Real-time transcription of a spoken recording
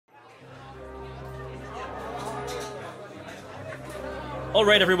All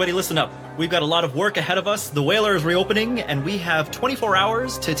right, everybody, listen up. We've got a lot of work ahead of us. The whaler is reopening, and we have 24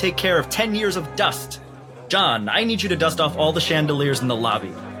 hours to take care of 10 years of dust. John, I need you to dust off all the chandeliers in the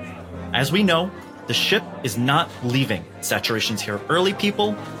lobby. As we know, the ship is not leaving. Saturation's here early,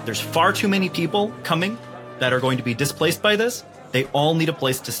 people. There's far too many people coming that are going to be displaced by this. They all need a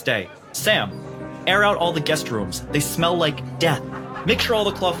place to stay. Sam, air out all the guest rooms. They smell like death. Make sure all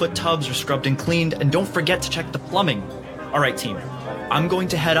the clawfoot tubs are scrubbed and cleaned, and don't forget to check the plumbing. All right, team. I'm going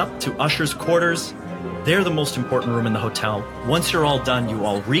to head up to Usher's quarters. They're the most important room in the hotel. Once you're all done, you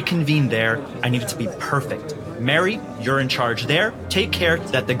all reconvene there. I need it to be perfect. Mary, you're in charge there. Take care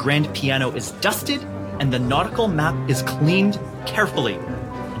that the grand piano is dusted and the nautical map is cleaned carefully.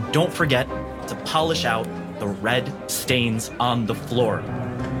 And don't forget to polish out the red stains on the floor.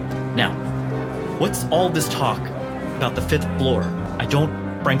 Now, what's all this talk about the 5th floor? I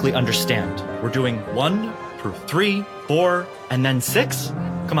don't frankly understand. We're doing 1 through 3, 4, and then 6?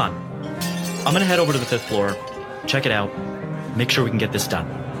 Come on. I'm gonna head over to the 5th floor, check it out, make sure we can get this done.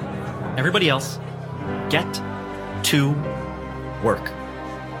 Everybody else, get to work.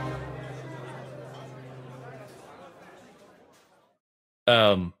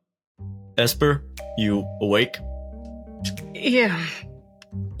 Esper, you awake? Yeah,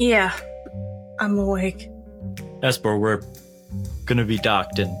 I'm awake. Esper, we're gonna be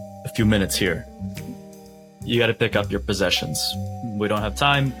docked in a few minutes here. You gotta pick up your possessions. We don't have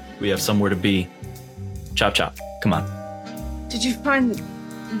time, we have somewhere to be. Chop chop, come on. Did you find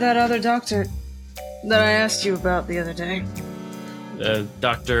that other doctor that I asked you about the other day?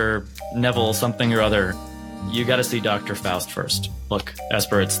 Dr. Neville something or other. You gotta see Dr. Faust first. Look,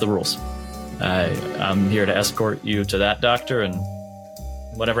 Esper, it's the rules. I'm here to escort you to that doctor, and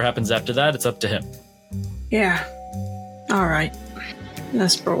whatever happens after that, it's up to him. Yeah. Alright.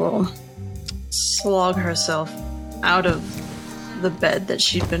 Esper will slog herself out of the bed that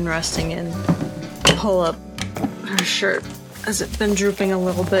she'd been resting in, pull up her shirt as it's been drooping a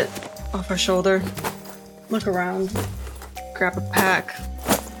little bit off her shoulder, look around, grab a pack,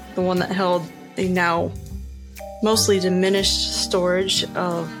 the one that held a now mostly diminished storage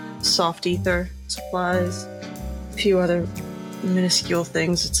of soft ether supplies, a few other minuscule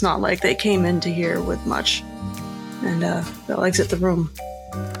things. It's not like they came into here with much. And they'll exit the room.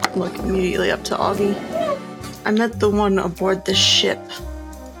 Look immediately up to Augie. I met the one aboard the ship.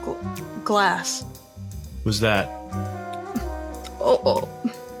 Glass. Who's that? Oh,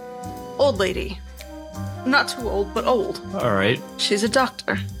 old lady. Not too old, but old. All right. She's a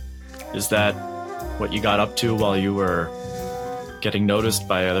doctor. Is that what you got up to while you were getting noticed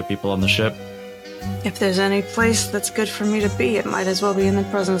by other people on the ship? If there's any place that's good for me to be, it might as well be in the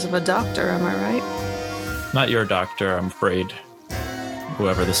presence of a doctor, am I right? Not your doctor, I'm afraid.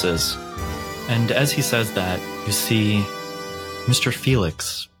 Whoever this is. And as he says that, you see Mr.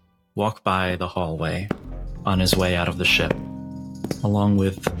 Felix walk by the hallway on his way out of the ship, along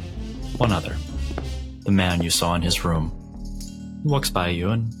with one other, the man you saw in his room. He walks by you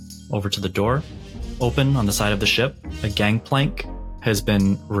and over to the door. Open on the side of the ship, a gangplank has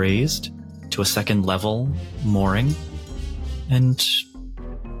been raised to a 2nd level mooring, and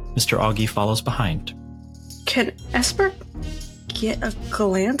Mr. Augie follows behind. Can Esper get a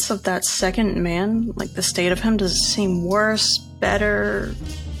glance of that second man? Like, the state of him? Does it seem worse, better,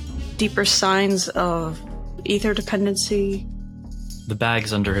 deeper signs of ether dependency? The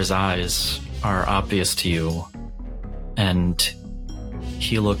bags under his eyes are obvious to you, and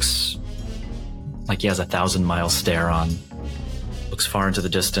he looks like he has a 1,000-mile stare on. Looks far into the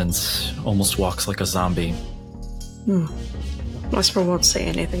distance, almost walks like a zombie. Esper won't say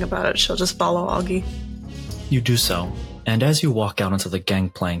anything about it. She'll just follow Augie. You do so, and as you walk out onto the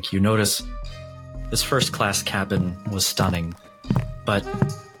gangplank, you notice this first-class cabin was stunning, but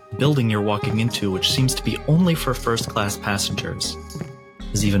the building you're walking into, which seems to be only for first-class passengers,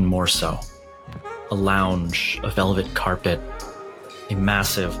 is even more so. A lounge, a velvet carpet, a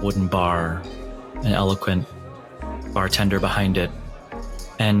massive wooden bar, an eloquent bartender behind it,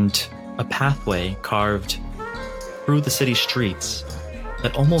 and a pathway carved through the city streets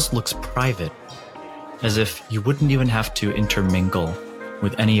that almost looks private, as if you wouldn't even have to intermingle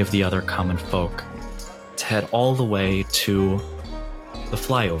with any of the other common folk to head all the way to the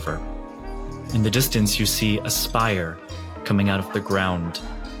flyover. In the distance, you see a spire coming out of the ground.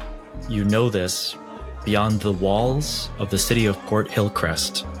 You know this beyond the walls of the city of Port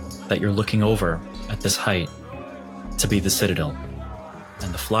Hillcrest that you're looking over at this height to be the Citadel.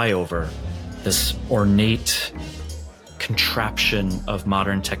 And the flyover, this ornate contraption of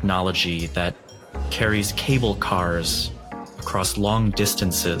modern technology that carries cable cars across long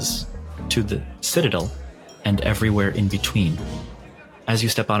distances to the Citadel and everywhere in between. as you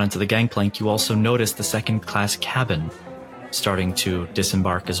step out onto the gangplank, you also notice the second-class cabin starting to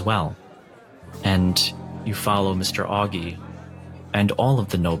disembark as well. And you follow Mr. Augie and all of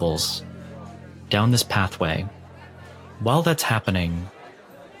the nobles down this pathway. While that's happening,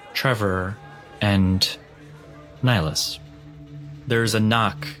 Trevor and Nihilus, there's a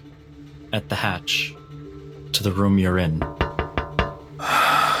knock at the hatch to the room you're in.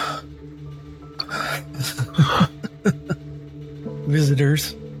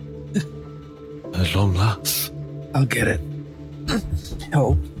 Visitors. At long last. I'll get it.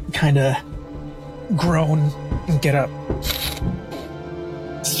 He'll kind of groan and get up.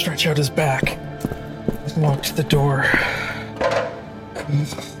 Stretch out his back. Walk to the door.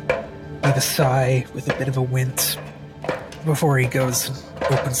 With a sigh, with a bit of a wince, before he goes and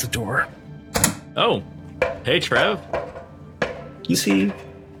opens the door. Oh, hey Trev. You see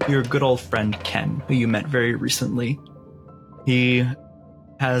your good old friend Ken, who you met very recently. He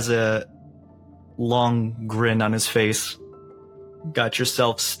has a long grin on his face. Got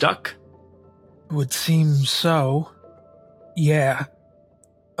yourself stuck? Would seem so. Yeah.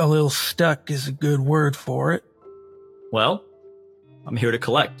 A little stuck is a good word for it. Well, I'm here to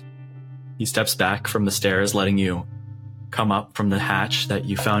collect. He steps back from the stairs, letting you come up from the hatch that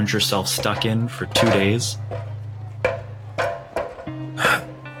you found yourself stuck in for 2 days.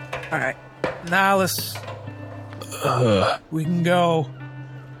 Alright. Now we can go.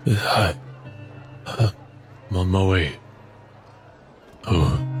 I'm on my way.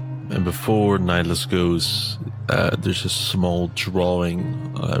 Oh, and before Nihilus goes, there's a small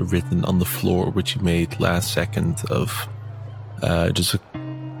drawing written on the floor, which he made last second, of just a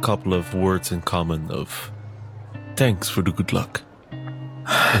couple of words in common of thanks for the good luck.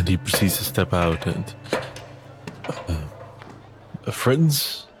 And he proceeds to step out and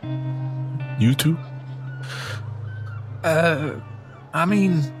friends? You two? I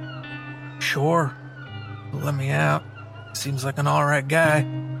mean, sure. Let me out. Seems like an alright guy.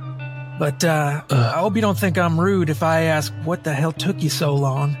 But, I hope you don't think I'm rude if I ask what the hell took you so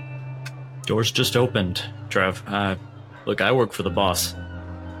long. Doors just opened, Trev. Look, I work for the boss.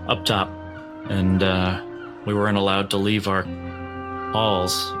 Up top. And, we weren't allowed to leave our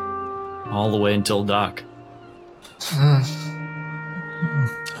halls all the way until dock. I'm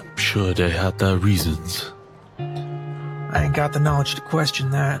sure they had their reasons. I ain't got the knowledge to question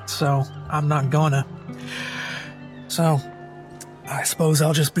that, so I'm not gonna. So, I suppose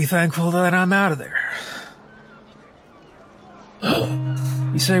I'll just be thankful that I'm out of there.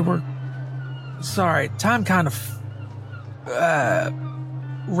 You say we're... Sorry, time kind of...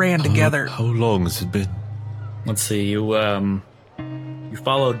 ran together. How long has it been? Let's see, you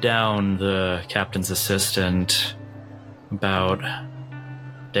followed down the captain's assistant about a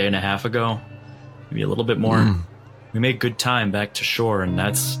day and a half ago, maybe a little bit more. We made good time back to shore, and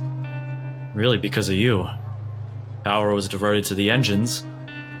that's really because of you. Power was diverted to the engines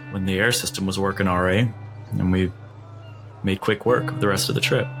when the air system was working alright, and we made quick work of the rest of the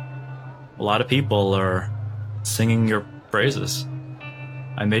trip. A lot of people are singing your praises.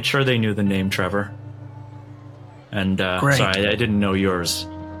 I made sure they knew the name Trevor. And, sorry, I didn't know yours,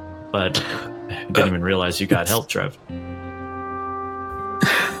 but I didn't even realize you got help, Trev.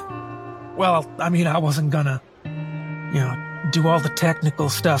 Well, I mean, I wasn't gonna, do all the technical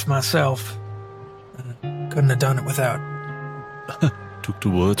stuff myself. Couldn't have done it without. Took the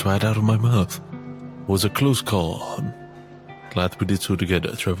words right out of my mouth. It was a close call. I'm glad we did so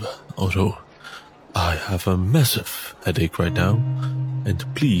together, Trevor. Although, I have a massive headache right now. And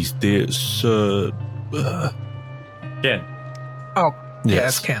please, dear Sir... Ken. Oh,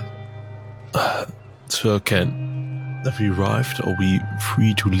 yes, Ken. Sir Ken, have you arrived? Are we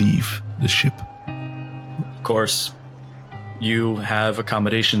free to leave the ship? Of course. You have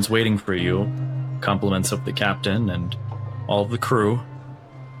accommodations waiting for you. Compliments of the captain and all of the crew.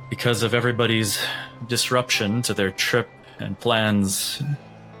 Because of everybody's disruption to their trip and plans,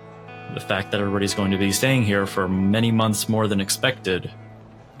 the fact that everybody's going to be staying here for many months more than expected,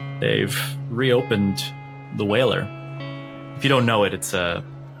 they've reopened the Whaler. If you don't know it, it's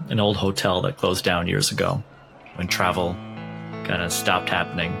an old hotel that closed down years ago when travel kind of stopped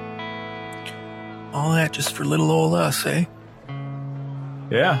happening. All that just for little old us, eh?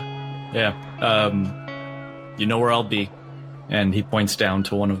 Yeah. You know where I'll be. And he points down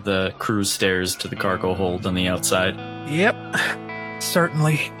to one of the crew's stairs to the cargo hold on the outside. Yep,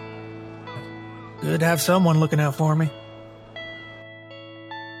 certainly. Good to have someone looking out for me.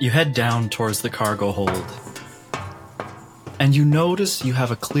 You head down towards the cargo hold, and you notice you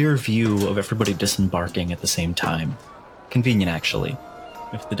have a clear view of everybody disembarking at the same time. Convenient, actually.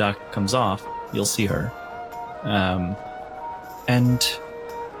 If the dock comes off, you'll see her. And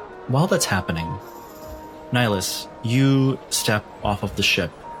while that's happening, Nihilus, you step off of the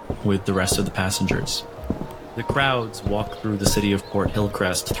ship with the rest of the passengers. The crowds walk through the city of Port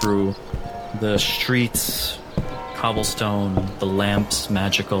Hillcrest, through the streets, cobblestone, the lamps,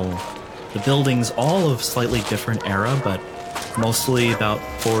 magical, the buildings, all of slightly different era, but mostly about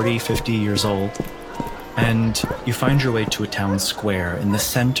 40, 50 years old. And you find your way to a town square. In the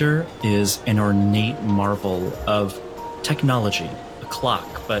center is an ornate marvel of technology, a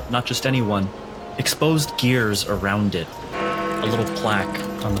clock, but not just any one, exposed gears around it, a little plaque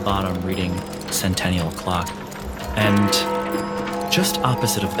on the bottom reading Centennial Clock. And just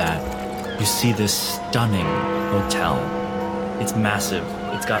opposite of that, you see this stunning hotel. It's massive.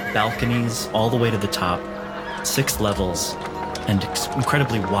 It's got balconies all the way to the top, 6 levels, and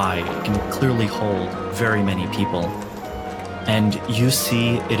incredibly wide. It can clearly hold very many people. And you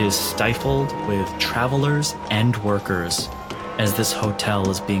see it is stifled with travelers and workers as this hotel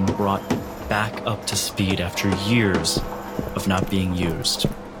is being brought back up to speed after years of not being used.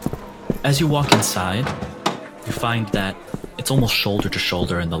 As you walk inside, you find that it's almost shoulder to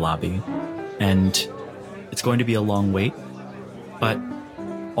shoulder in the lobby, and it's going to be a long wait, but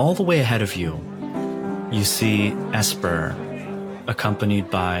all the way ahead of you, you see Esper accompanied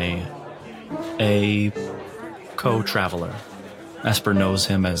by a co-traveler. Esper knows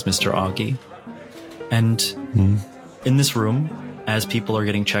him as Mr. Augie. And in this room, as people are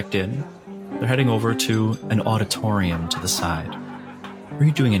getting checked in, they're heading over to an auditorium to the side. Are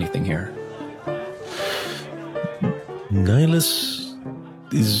you doing anything here? Nihilus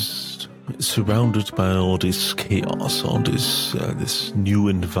is surrounded by all this chaos, all this new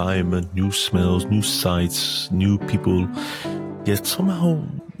environment, new smells, new sights, new people. Yet somehow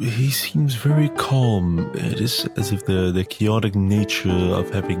he seems very calm. It is as if the chaotic nature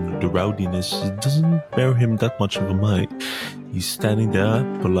of having the rowdiness doesn't bear him that much of a mind. He's standing there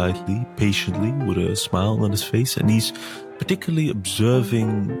politely, patiently, with a smile on his face, and he's particularly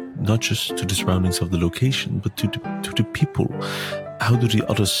observing not just to the surroundings of the location, but to the people. How do the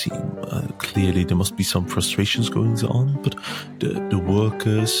others seem? Clearly, there must be some frustrations going on, but the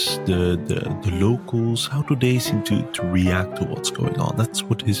workers, the locals, how do they seem to react to what's going on? That's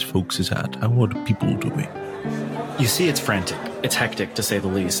what his focus is at. How are the people doing? You see it's frantic. It's hectic, to say the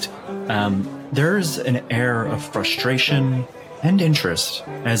least. There's an air of frustration and interest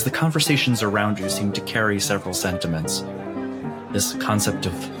as the conversations around you seem to carry several sentiments. This concept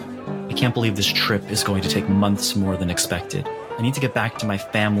of, I can't believe this trip is going to take months more than expected. I need to get back to my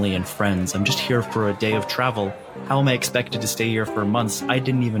family and friends. I'm just here for a day of travel. How am I expected to stay here for months? I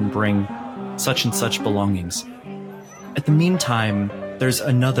didn't even bring such and such belongings. At the meantime, there's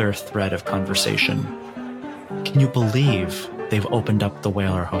another thread of conversation. Can you believe they've opened up the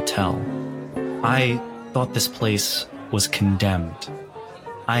Whaler Hotel? I thought this place was condemned.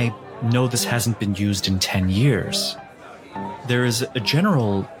 I know this hasn't been used in 10 years. There is a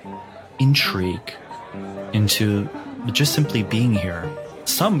general intrigue into just simply being here.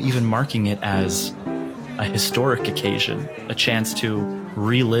 Some even marking it as a historic occasion, a chance to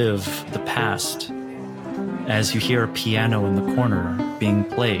relive the past, as you hear a piano in the corner being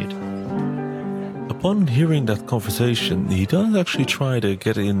played. Upon hearing that conversation, he does actually try to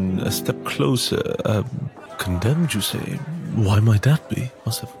get in a step closer. Condemned, you say? Why might that be?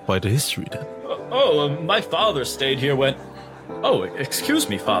 Must have quite a history then. My father stayed here when... Oh, excuse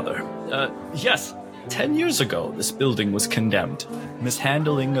me, father. Yes, 10 years ago this building was condemned.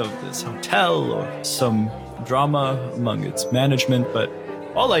 Mishandling of this hotel or some drama among its management, but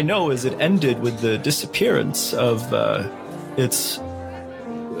all I know is it ended with the disappearance of its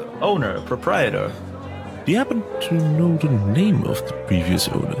owner, proprietor. Do you happen to know the name of the previous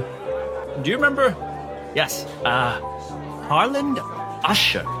owner? Do you remember? Yes, Harland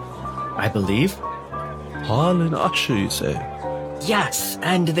Usher, I believe. Harlan Usher, you say? Yes,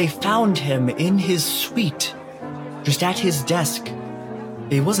 and they found him in his suite, just at his desk.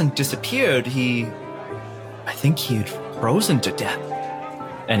 He wasn't disappeared, I think he had frozen to death.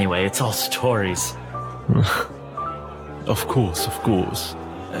 Anyway, it's all stories. Of course.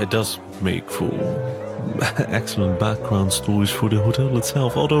 It does make for excellent background stories for the hotel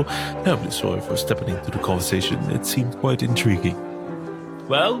itself, although terribly sorry for stepping into the conversation. It seemed quite intriguing.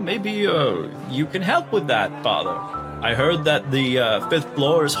 Well, maybe you can help with that, Father. I heard that the 5th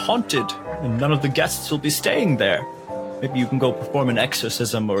floor is haunted, and none of the guests will be staying there. Maybe you can go perform an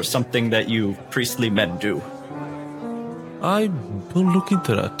exorcism or something that you priestly men do. I will look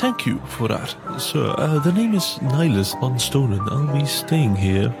into that. Thank you for that, sir. The name is Nihilus von Stonen. I'll be staying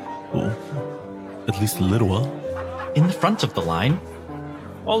here for at least a little while. In the front of the line?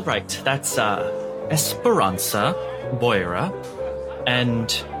 All right, that's Esperanza Boira.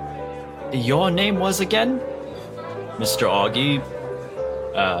 And your name was again? Mr. Augie?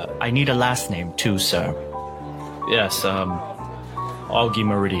 I need a last name too, sir. Yes, Augie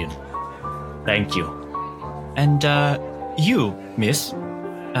Meridian. Thank you. And, you, miss,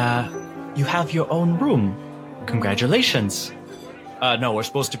 you have your own room. Congratulations. No, we're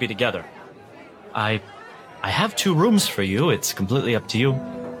supposed to be together. I have 2 rooms for you. It's completely up to you.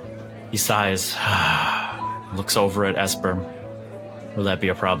 He sighs, looks over at Esper. Will that be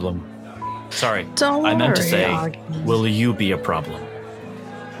a problem? Sorry, Don't I meant to worry, say, Augie. will you be a problem?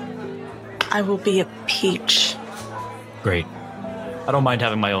 I will be a peach. Great. I don't mind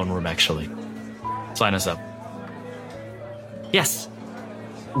having my own room, actually. Sign us up. Yes.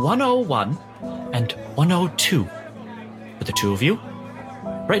 101 and 102. For the 2 of you.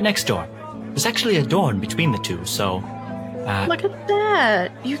 Right next door. There's actually a door in between the 2, so... Look at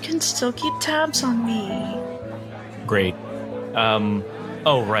that. You can still keep tabs on me. Great.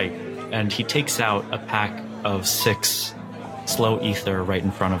 Oh, right. And he takes out a pack of 6 slow ether right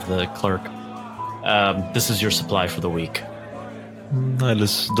in front of the clerk. This is your supply for the week.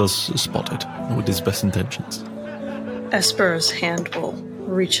 Nihilus does spot it with his best intentions. Esper's hand will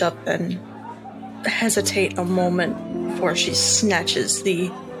reach up and hesitate a moment before she snatches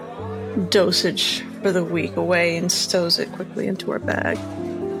the dosage for the week away and stows it quickly into her bag.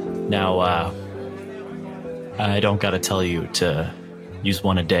 Now, I don't gotta tell you to use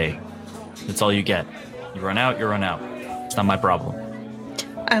 1 a day. That's all you get. You run out, you run out. It's not my problem.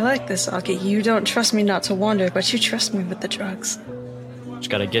 I like this, Aki. You don't trust me not to wander, but you trust me with the drugs. Just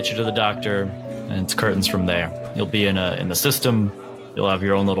gotta get you to the doctor, and it's curtains from there. You'll be in the system. You'll have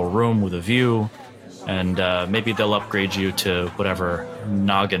your own little room with a view, and maybe they'll upgrade you to whatever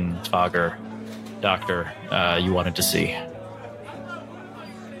noggin fogger doctor you wanted to see.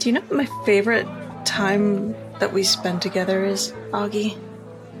 Do you know what my favorite time that we spend together is, Augie?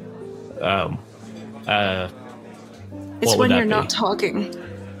 It's What would when that you're be? not talking.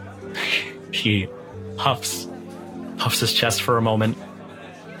 He puffs his chest for a moment.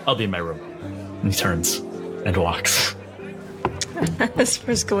 I'll be in my room. And he turns and walks.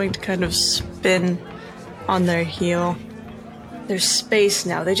 Esper's going to kind of spin on their heel. There's space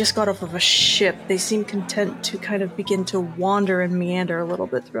now. They just got off of a ship. They seem content to kind of begin to wander and meander a little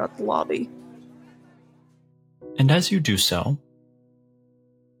bit throughout the lobby. And as you do so,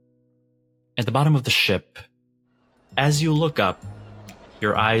 at the bottom of the ship, as you look up,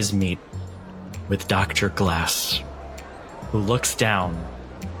 your eyes meet with Dr. Glass, who looks down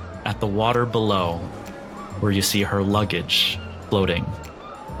at the water below, where you see her luggage floating.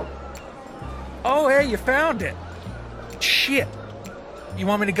 Oh, hey, you found it. Shit. You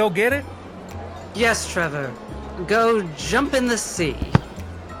want me to go get it? Yes, Trevor. Go jump in the sea.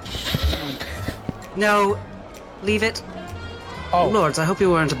 No, leave it. Oh, Lords, I hope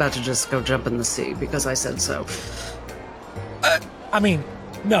you weren't about to just go jump in the sea because I said so. I mean,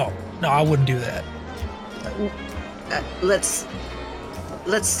 no, I wouldn't do that. Let's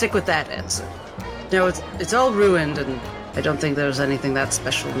stick with that answer. No, it's all ruined, and I don't think there's anything that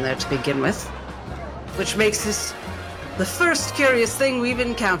special in there to begin with. Which makes this the first curious thing we've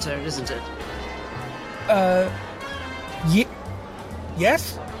encountered, isn't it?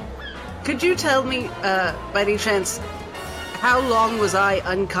 Yes? Could you tell me, by any chance, how long was I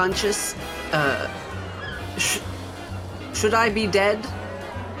unconscious? Should I be dead?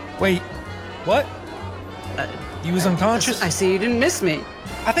 Wait, what? You was unconscious? I see you didn't miss me.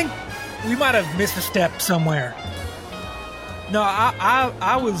 I think we might have missed a step somewhere. No,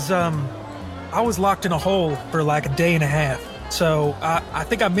 I was locked in a hole for like a day and a half. So I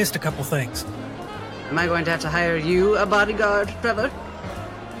think I missed a couple things. Am I going to have to hire you a bodyguard, Trevor?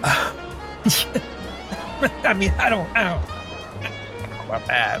 I mean, I don't know about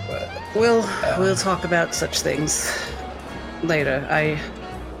that, but We'll talk about such things later. I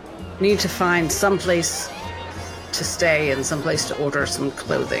need to find some place to stay and some place to order some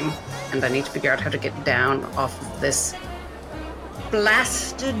clothing, and I need to figure out how to get down off of this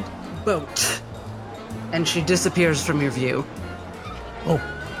blasted boat. And she disappears from your view.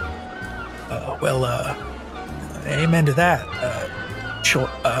 amen to that. Sure.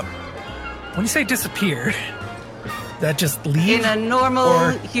 When you say disappeared, that just leave? In a normal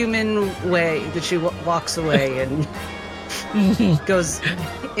or- human way, that she walks away and goes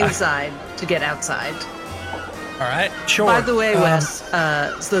inside to get outside. All right, sure. By the way, Wes,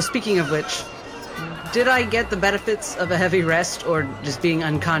 so speaking of which, did I get the benefits of a heavy rest, or just being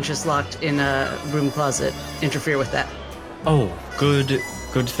unconscious locked in a room closet interfere with that? Oh, good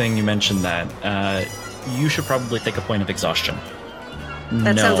thing you mentioned that. You should probably take a point of exhaustion.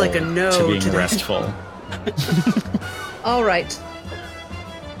 That sounds like a no to being to that. restful. All right.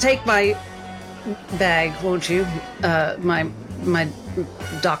 Take my bag, won't you? My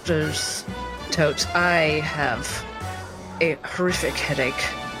doctor's tote. I have a horrific headache.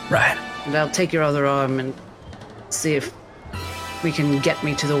 Right. And I'll take your other arm and see if we can get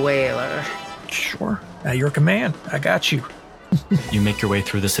me to the whaler. Sure. At your command. I got you. You make your way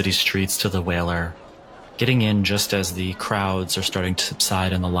through the city streets to the whaler, getting in just as the crowds are starting to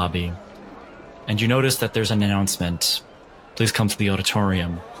subside in the lobby. And you notice that there's an announcement. Please come to the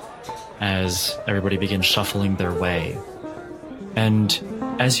auditorium, as everybody begins shuffling their way.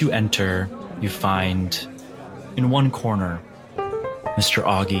 And as you enter, you find in one corner Mr.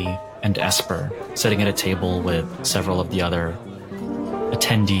 Augie and Esper sitting at a table with several of the other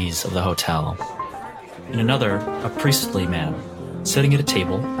attendees of the hotel. In another, a priestly man sitting at a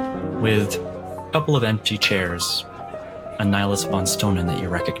table with a couple of empty chairs, a Nihilus von Stonen that you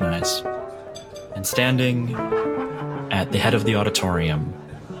recognize. And standing at the head of the auditorium,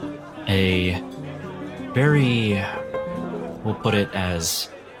 a very, we'll put it as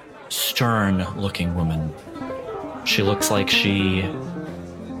stern-looking woman. She looks like she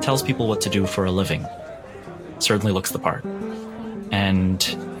tells people what to do for a living. Certainly looks the part. And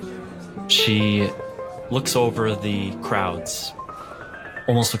she looks over the crowds,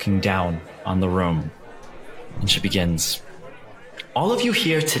 almost looking down on the room. And she begins, "All of you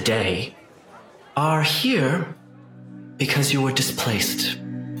here today are here because you were displaced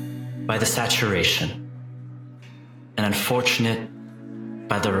by the saturation, an unfortunate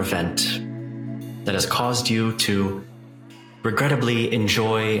weather event that has caused you to regrettably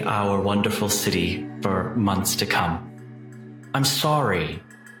enjoy our wonderful city for months to come. I'm sorry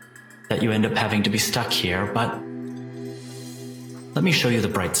that you end up having to be stuck here, but let me show you the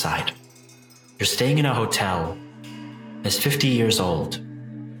bright side. You're staying in a hotel that's 50 years old,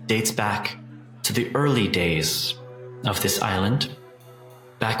 dates back to the early days of this island,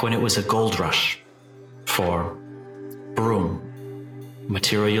 back when it was a gold rush for broom,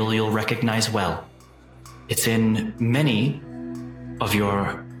 material you'll recognize well. It's in many of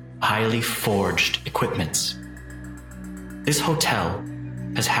your highly forged equipments. This hotel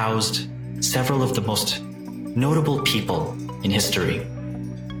has housed several of the most notable people in history.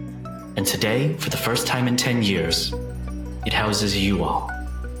 And today, for the first time in 10 years, it houses you all.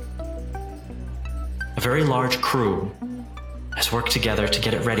 A very large crew has worked together to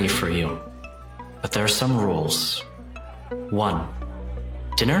get it ready for you. But there are some rules. 1.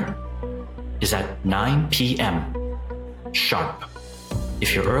 Dinner is at 9 p.m. sharp.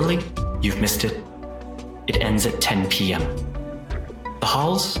 If you're early, you've missed it. It ends at 10 p.m. The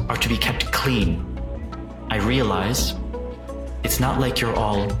halls are to be kept clean. I realize it's not like you're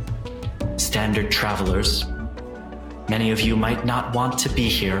all standard travelers. Many of you might not want to be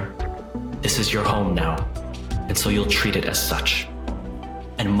here. This is your home now, and so you'll treat it as such.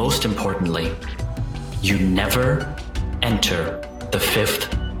 And most importantly, you never enter the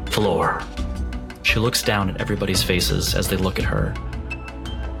 5th floor. She looks down at everybody's faces as they look at her.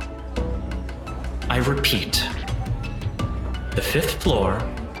 I repeat, the 5th floor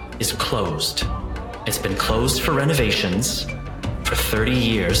is closed. It's been closed for renovations for 30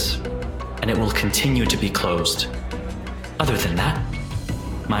 years, and it will continue to be closed. Other than that,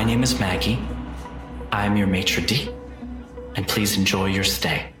 my name is Maggie. I'm your maitre d', and please enjoy your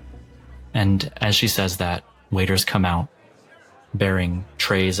stay. And as she says that, waiters come out, bearing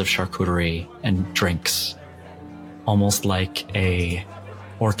trays of charcuterie and drinks, almost like a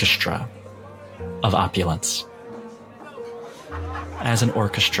orchestra of opulence. As an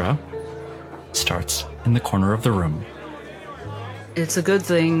orchestra starts in the corner of the room. It's a good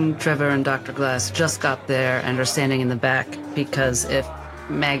thing Trevor and Dr. Glass just got there and are standing in the back, because if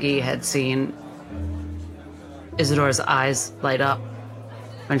Maggie had seen Isadora's eyes light up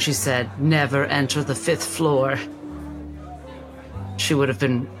when she said, "Never enter the 5th floor," she would have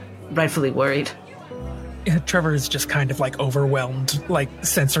been rightfully worried. Yeah, Trevor is just kind of like overwhelmed, like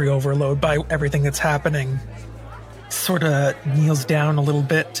sensory overload by everything that's happening. Sort of kneels down a little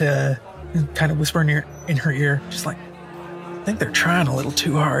bit to kind of whisper in her ear, just like, "I think they're trying a little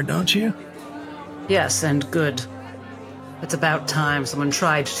too hard, don't you?" Yes, and good. It's about time someone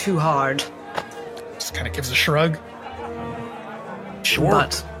tried too hard. Just kind of gives a shrug. Sure.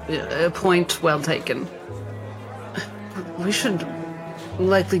 But a point well taken. We should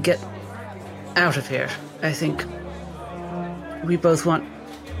likely get out of here. I think we both want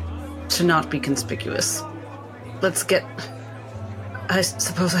to not be conspicuous. Let's get... I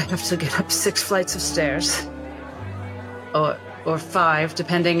suppose I have to get up 6 flights of stairs. Or 5,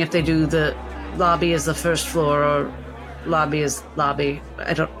 depending if they do the lobby as the 1st floor or lobby is lobby.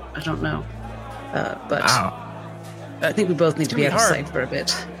 I don't know. But Wow. I think we both need to be gonna out be of hard. sight for a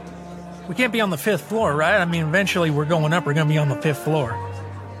bit. We can't be on the 5th floor, right? I mean, eventually we're going up. We're going to be on the 5th floor.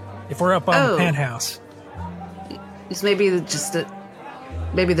 If we're up on the penthouse. It's maybe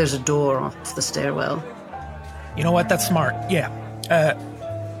maybe there's a door off the stairwell. You know what? That's smart. Yeah.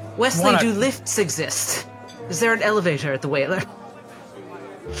 Wesley, do lifts exist? Is there an elevator at the Whaler?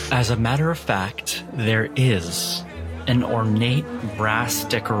 As a matter of fact, there is an ornate brass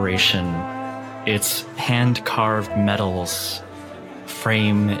decoration. Its hand-carved metals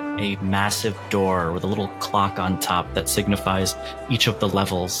frame a massive door with a little clock on top that signifies each of the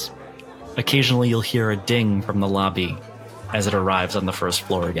levels. Occasionally, you'll hear a ding from the lobby as it arrives on the first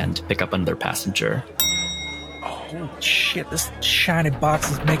floor again to pick up another passenger. Oh, shit. This shiny box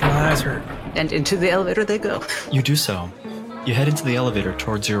is making my eyes hurt. And into the elevator they go. You do so. You head into the elevator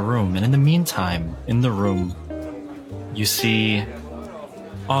towards your room, and in the meantime, in the room, you see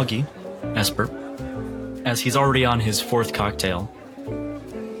Augie, Esper, as he's already on his 4th cocktail.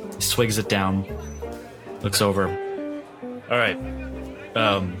 He swigs it down, looks over. All right,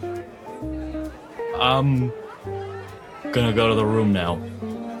 I'm gonna go to the room now,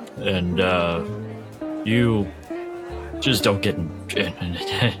 and you just don't get in.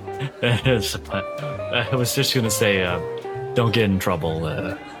 I was just gonna say, don't get in trouble,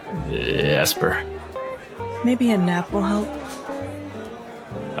 Esper. Maybe a nap will help.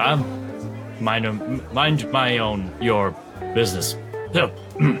 Mind my own, your business.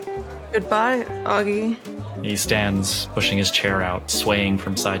 Goodbye, Augie. He stands, pushing his chair out, swaying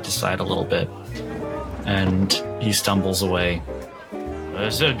from side to side a little bit, and he stumbles away. I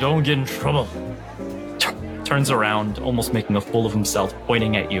said, don't get in trouble. Turns around, almost making a fool of himself,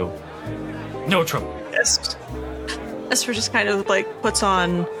 pointing at you. No trouble. Esper just kind of like puts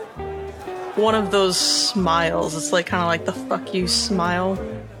on one of those smiles. It's like kind of like the fuck you smile,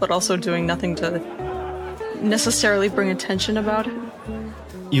 but also doing nothing to necessarily bring attention about it.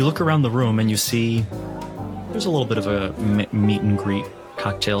 You look around the room and you see there's a little bit of a meet and greet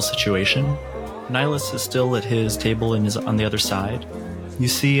cocktail situation. Nihilus is still at his table and is on the other side. You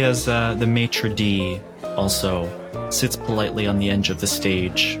see as the maitre d' also sits politely on the edge of the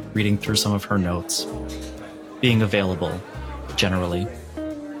stage, reading through some of her notes, being available, generally.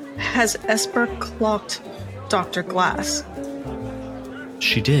 Has Esper clocked Dr. Glass?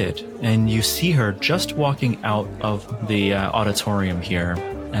 She did, and you see her just walking out of the auditorium here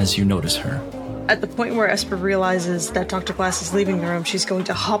as you notice her. At the point where Esper realizes that Dr. Glass is leaving the room, she's going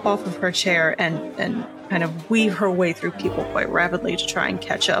to hop off of her chair and kind of weave her way through people quite rapidly to try and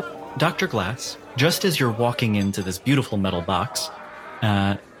catch up. Dr. Glass, just as you're walking into this beautiful metal box,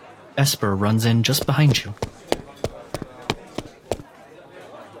 Esper runs in just behind you.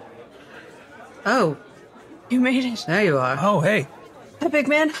 Oh, You made it. there you are. Oh, hey. Hi, big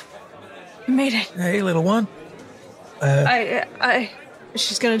man. You made it. Hey, little one.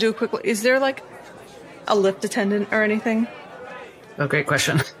 She's gonna do a quick. Is there like a lift attendant or anything? Oh, great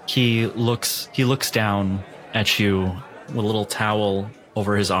question. He looks down at you with a little towel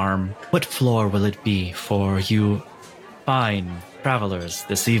over his arm. What floor will it be for you fine travelers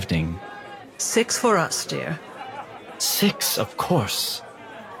this evening? 6 for us, dear. 6, of course.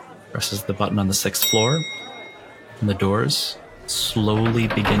 Presses the button on the 6th floor, and the doors slowly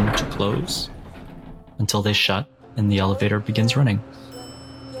begin to close until they shut, and the elevator begins running.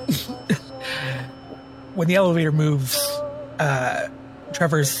 When the elevator moves,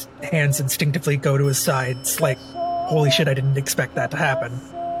 Trevor's hands instinctively go to his sides, like, holy shit, I didn't expect that to happen.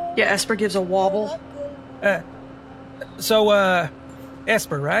 Yeah, Esper gives a wobble. So,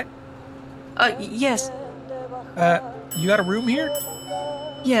 Esper, right? Yes. You got a room here?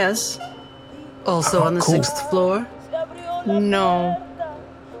 Yes. Also on the cool. 6th floor? No.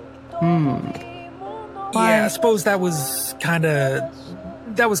 Yeah, I suppose that was kind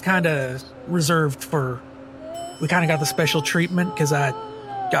of reserved for. We kind of got the special treatment because I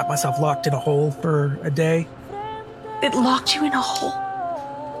got myself locked in a hole for a day. It locked you in a hole.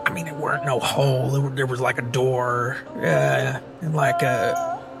 I mean, it weren't no hole. There was like a door, and like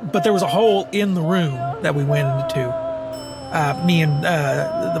but there was a hole in the room that we went into. Me and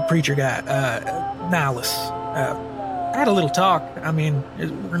the preacher guy, Nihilus, had a little talk. I mean, it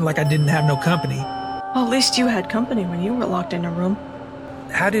wasn't like I didn't have no company. Well, at least you had company when you were locked in a room.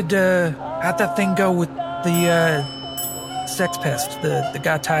 How'd that thing go with the sex pest, the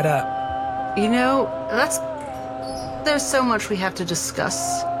guy tied up? You know, there's so much we have to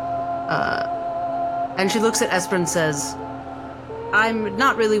discuss. And she looks at Esper and says, I'm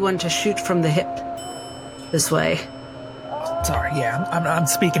not really one to shoot from the hip this way. Sorry, yeah, I'm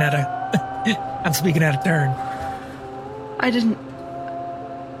speaking at a I'm speaking out of turn. I didn't...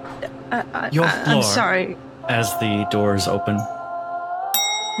 Your floor. I'm sorry. As the doors open.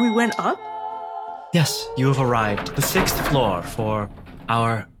 We went up? Yes, you have arrived. The 6th floor for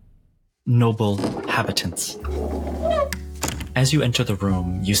our noble habitants. As you enter the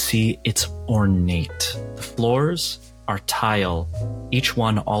room, you see it's ornate. The floors are tile, each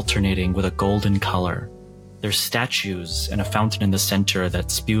one alternating with a golden color. There's statues and a fountain in the center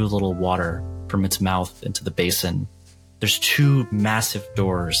that spew a little water from its mouth into the basin. There's 2 massive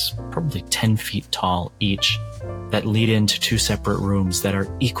doors, probably 10 feet tall each, that lead into 2 separate rooms that are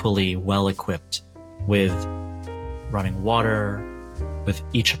equally well equipped with running water, with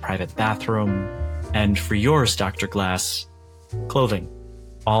each a private bathroom, and for yours, Dr. Glass, clothing.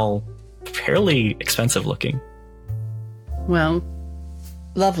 All fairly expensive looking. Well,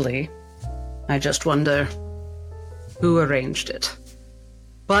 lovely. I just wonder who arranged it.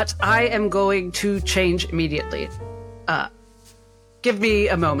 But I am going to change immediately. Give me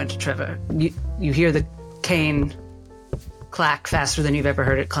a moment, Trevor. You hear the cane clack faster than you've ever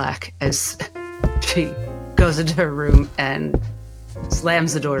heard it clack as she goes into her room and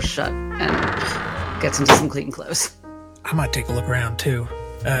slams the door shut and gets into some clean clothes. I might take a look around too.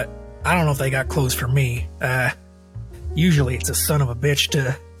 I don't know if they got clothes for me. Usually it's a son of a bitch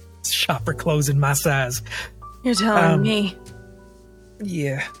to shop for clothes in my size. You're telling me.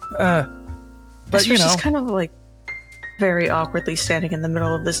 Yeah. But you know, she's kind of like very awkwardly standing in the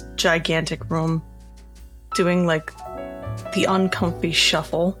middle of this gigantic room, doing like the uncomfy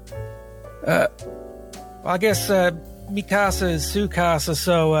shuffle. Well, I guess Mikasa is Sukasa,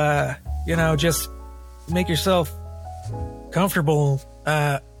 so you know, just make yourself comfortable.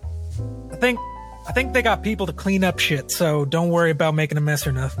 I think they got people to clean up shit, so don't worry about making a mess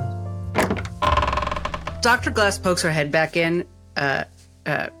or nothing. Dr. Glass pokes her head back in.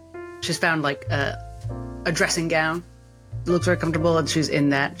 She's found like a dressing gown. It looks very comfortable, and she's in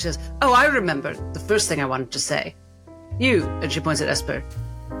that. She says, "Oh, I remember the first thing I wanted to say. You," and she points at Esper.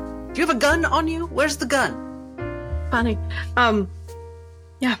 "Do you have a gun on you? Where's the gun?" Funny.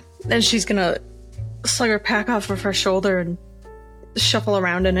 Yeah. Then she's gonna slug her pack off of her shoulder and shuffle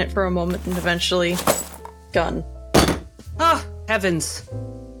around in it for a moment, and eventually, gun. Oh, heavens.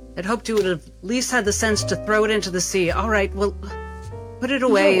 I'd hoped you would have at least had the sense to throw it into the sea. All right, well, put it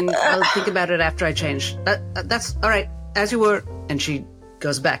away, and I'll think about it after I change. That's all right, as you were. And she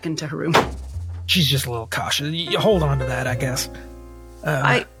goes back into her room. She's just a little cautious. You hold on to that, I guess.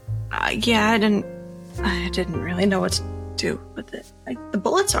 I didn't really know what to do with it. The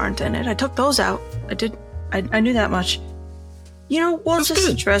bullets aren't in it. I took those out. I knew that much. You know, we'll just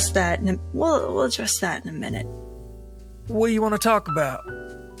address that. We'll address that in a minute. What do you want to talk about?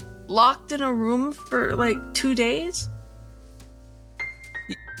 Locked in a room for like 2 days?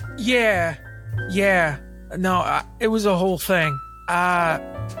 Yeah. No, it was a whole thing.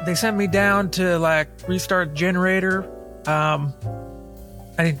 They sent me down to like restart the generator.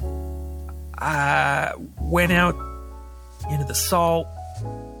 I went out into the salt,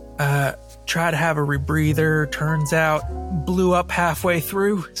 tried to have a rebreather, turns out blew up halfway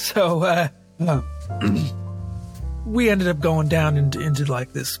through, so we ended up going down into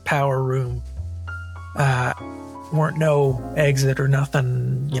like this power room. Weren't no exit or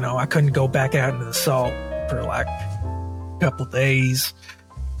nothing, you know, I couldn't go back out into the salt for like a couple days.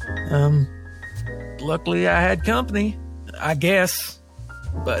 Luckily I had company, I guess,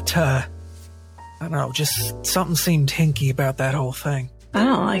 but I don't know, just something seemed hinky about that whole thing. I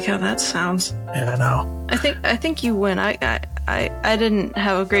don't like how that sounds. Yeah, I know. I think you win. I didn't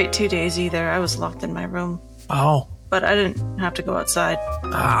have a great 2 days either. I was locked in my room. Oh. But I didn't have to go outside.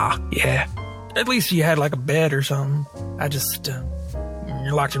 Yeah. At least you had like a bed or something. I just,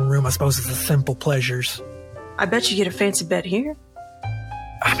 you're locked in a room, I suppose it's the simple pleasures. I bet you get a fancy bed here.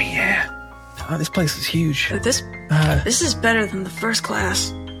 I mean, yeah. Oh, this place is huge. This is better than the first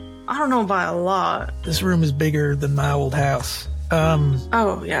class. I don't know by a lot. This room is bigger than my old house.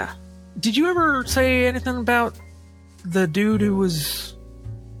 Oh, yeah. Did you ever say anything about the dude who was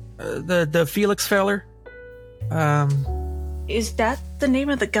the Felix feller? Is that the name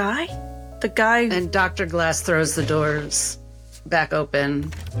of the guy? The guy... And Dr. Glass throws the doors back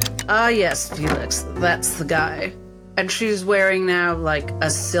open. Yes, Felix, that's the guy. And she's wearing now, like, a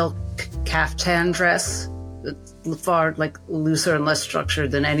silk caftan dress. It's far, like, looser and less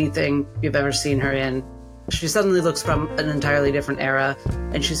structured than anything you've ever seen her in. She suddenly looks from an entirely different era,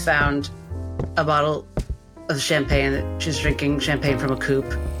 and she's found a bottle of champagne. She's drinking champagne from a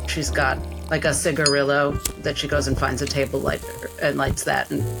coupe. She's got like a cigarillo that she goes and finds a table lighter and lights that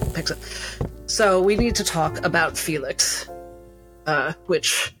and picks it. So we need to talk about Felix,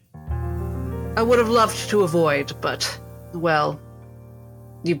 which I would have loved to avoid, but Well,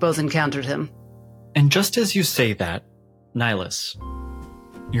 you both encountered him. And just as you say that, Nihilus,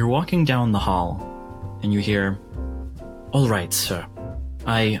 you're walking down the hall, and you hear, "All right, sir.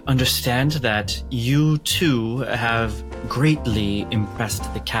 I understand that you too have greatly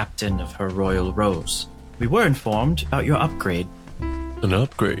impressed the captain of her Royal Rose. We were informed about your upgrade." An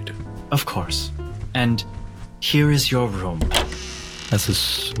upgrade? "Of course. And here is your room." As a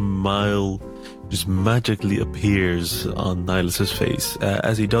smile just magically appears on Nihilus's face,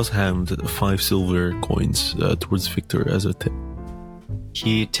 as he does hand 5 silver coins towards Victor as a tip.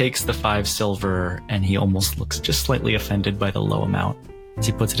 He takes the 5 silver, and he almost looks just slightly offended by the low amount. As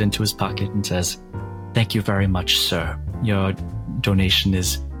he puts it into his pocket and says, "Thank you very much, sir. Your donation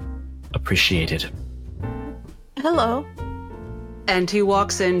is appreciated." Hello. And he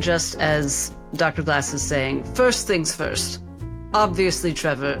walks in just as Dr. Glass is saying, "First things first. Obviously,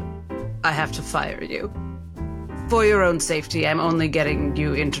 Trevor, I have to fire you. For your own safety, I'm only getting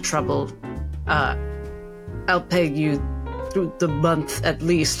you into trouble. I'll pay you through the month at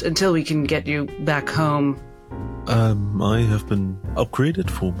least until we can get you back home." I have been upgraded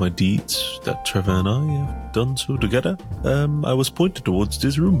for my deeds that Trevor and I have done so together. I was pointed towards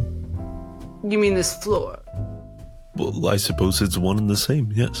this room. You mean this floor? Well, I suppose it's one and the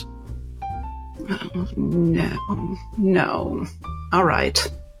same, yes. No. All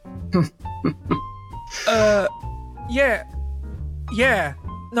right. Yeah.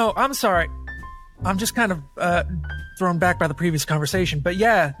 No, I'm sorry. I'm just kind of thrown back by the previous conversation. But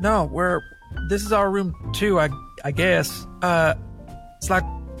yeah, no, this is our room too, I guess. It's like,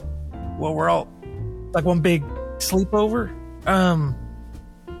 well, we're all like one big sleepover.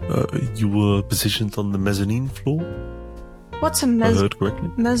 You were positioned on the mezzanine floor? What's a I heard correctly?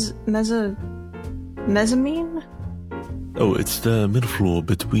 mezzanine? Oh, it's the middle floor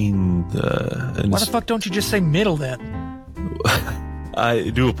between the... Why the fuck don't you just say middle then?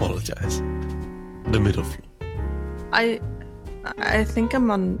 I do apologize. The middle floor. I think I'm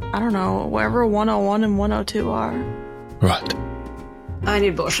on, I don't know, wherever 101 and 102 are. Right. I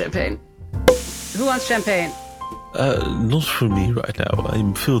need more champagne. Who wants champagne? Not for me right now.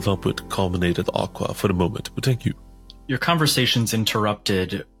 I'm filled up with carbonated aqua for the moment, but thank you. Your conversation's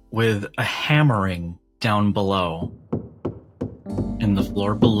interrupted with a hammering down below, in the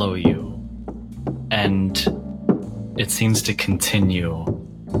floor below you, and it seems to continue.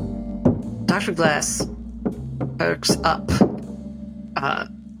 Dr. Glass perks up.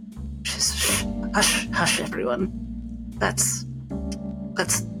 Hush, everyone. That's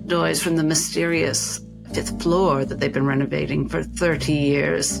noise from the mysterious 5th floor that they've been renovating for 30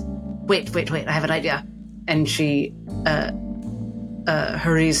 years. Wait, I have an idea. And she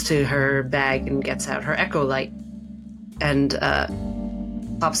hurries to her bag and gets out her echo light and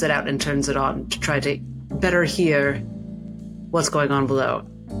pops it out and turns it on to try to better hear what's going on below.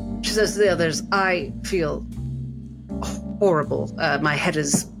 She says to the others, "I feel horrible. My head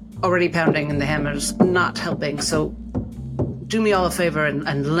is already pounding and the hammer's not helping, so do me all a favor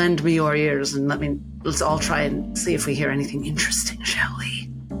and lend me your ears and let's all try and see if we hear anything interesting, shall we?"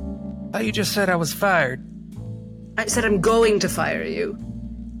 Oh, you just said I was fired. I said I'm going to fire you.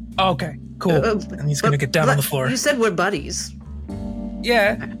 Okay, cool. And he's gonna get down on the floor. You said we're buddies.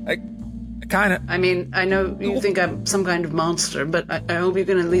 Yeah, I kind of. I mean, I know you think I'm some kind of monster, but I hope you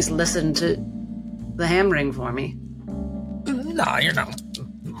can at least listen to the hammering for me. Nah, you're not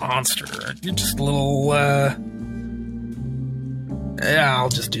a monster. You're just a little, Yeah, I'll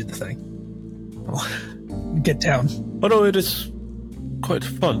just do the thing. Get down. Although it is quite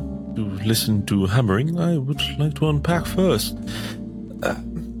fun to listen to hammering, I would like to unpack first.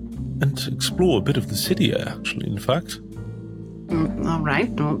 And explore a bit of the city, actually, in fact. All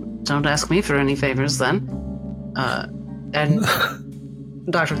right. Don't ask me for any favors, then. And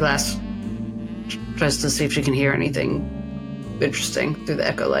Dr. Glass tries to see if she can hear anything interesting through the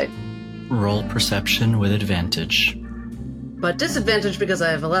echo light. Roll perception with advantage. But disadvantage because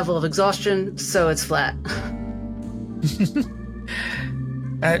I have a level of exhaustion, so it's flat.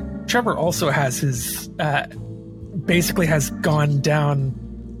 Trevor also has his, basically has gone down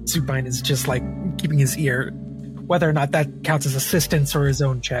supine, is just like keeping his ear, whether or not that counts as assistance or his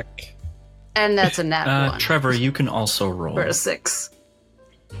own check. And that's a nat 1. Trevor, you can also roll. For a 6.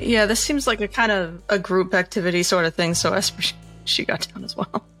 Yeah, this seems like a kind of a group activity sort of thing, so Esper, she got down as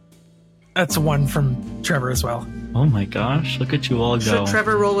well. That's a 1 from Trevor as well. Oh my gosh, look at you all go. Should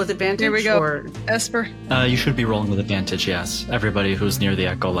Trevor roll with advantage? Here we go. Or... Esper? You should be rolling with advantage, yes. Everybody who's near the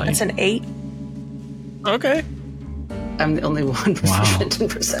echo light. That's an 8. Okay. I'm the only one proficient in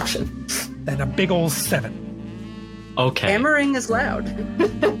perception. And a big ol' 7. Okay. Hammering is loud.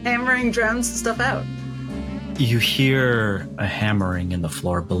 Hammering drowns stuff out. You hear a hammering in the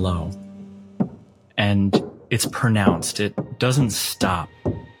floor below, and it's pronounced. It doesn't stop,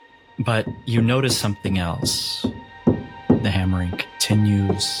 but you notice something else. The hammering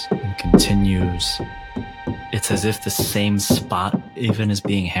continues and continues. It's as if the same spot even is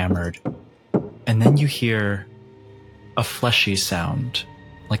being hammered. And then you hear a fleshy sound,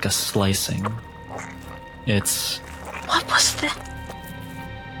 like a slicing. What was that?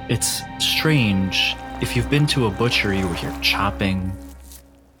 It's strange. If you've been to a butchery, you hear chopping.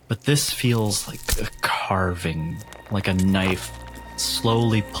 But this feels like a carving, like a knife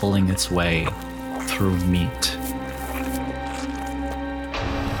slowly pulling its way through meat.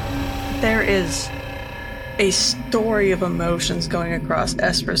 There is a story of emotions going across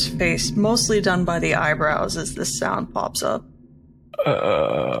Esper's face, mostly done by the eyebrows as this sound pops up.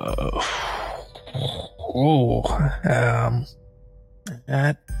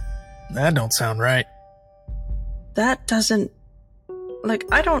 That don't sound right. That doesn't... Like,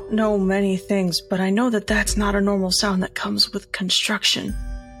 I don't know many things, but I know that that's not a normal sound that comes with construction.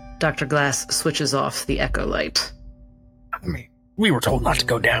 Dr. Glass switches off the echo light. I mean, we were told not to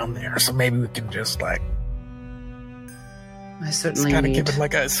go down there, so maybe we can just, like... I certainly kind of need... give it,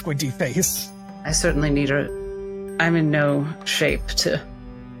 like, a squinty face. I certainly need a... I'm in no shape to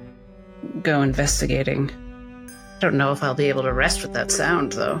go investigating. I don't know if I'll be able to rest with that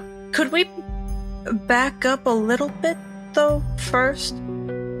sound, though. Could we back up a little bit, though, first?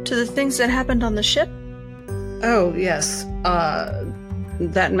 To the things that happened on the ship? Oh, yes.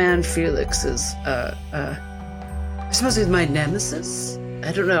 That man Felix is, I suppose he's my nemesis?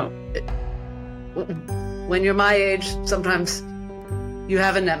 I don't know. When you're my age, sometimes you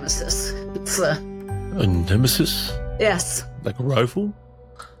have a nemesis. It's, A nemesis? Yes. Like a rival?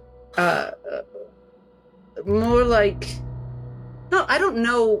 More like... No, I don't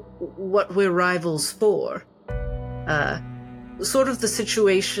know what we're rivals for. Sort of the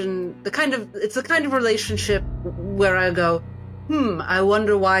situation, it's the kind of relationship where I go, I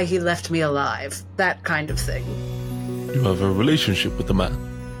wonder why he left me alive. That kind of thing. You have a relationship with the man?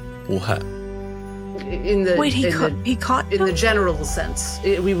 Or her? In the... Wait, he caught In him? the general sense.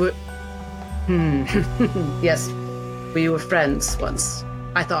 We were... Yes. We were friends once,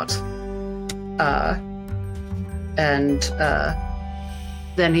 I thought.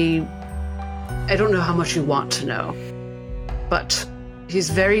 Then he... I don't know how much you want to know, but he's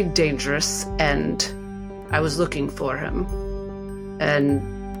very dangerous, and I was looking for him,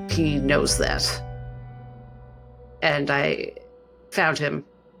 and he knows that. And I found him,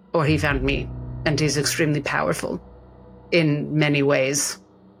 or he found me, and he's extremely powerful in many ways.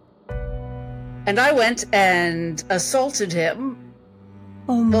 And I went and assaulted him.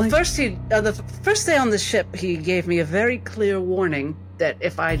 Oh my... Well, first the first day on the ship, he gave me a very clear warning that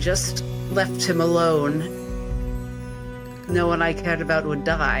if I just left him alone, no one I cared about would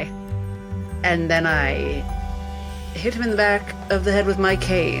die. And then I hit him in the back of the head with my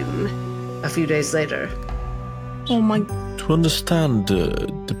cane a few days later. Oh my... To understand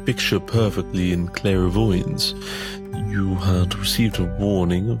the picture perfectly in clairvoyance, you had received a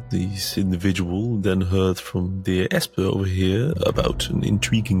warning of this individual, then heard from the Esper over here about an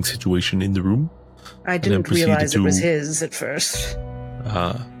intriguing situation in the room. I didn't realize it was his at first.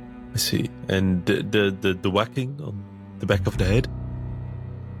 Ah, I see. And the whacking on the back of the head?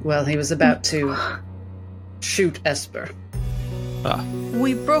 Well, he was about to shoot Esper. Ah.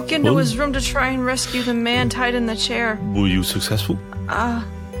 We broke into his room to try and rescue the man tied in the chair. Were you successful?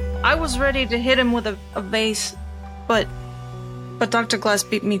 I was ready to hit him with a vase, but Dr. Glass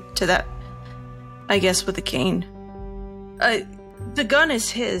beat me to that, I guess, with a cane. The gun is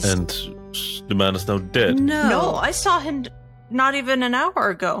his. And the man is now dead? No, I saw him not even an hour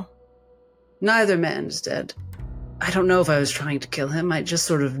ago. Neither man is dead. I don't know if I was trying to kill him. I just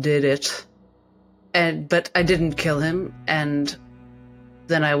sort of did it. But I didn't kill him, and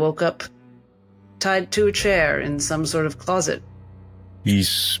then I woke up tied to a chair in some sort of closet. He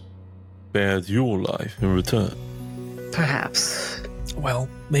spared your life in return. Perhaps. Well,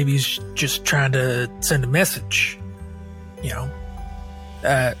 maybe he's just trying to send a message. You know?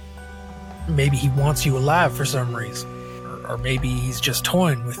 Maybe he wants you alive for some reason. Or maybe he's just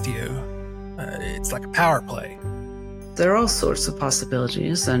toying with you. It's like a power play. There are all sorts of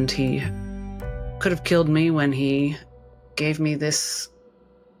possibilities, and he could have killed me when he gave me this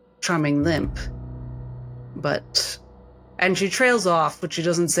charming limp. And she trails off, but she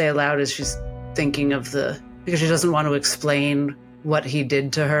doesn't say aloud as she's thinking of because she doesn't want to explain what he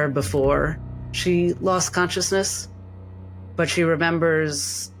did to her before she lost consciousness. But she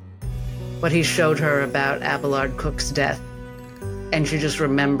remembers what he showed her about Abelard Cook's death. And she just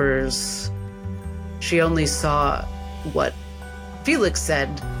remembers she only saw what Felix said,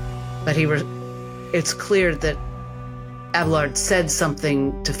 but it's clear that Abelard said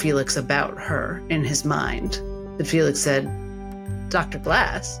something to Felix about her in his mind. That Felix said, Dr.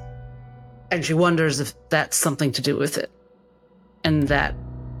 Glass, and she wonders if that's something to do with it. And that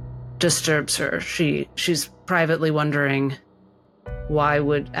disturbs her. She's privately wondering, why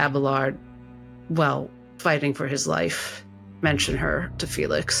would Abelard, fighting for his life, mention her to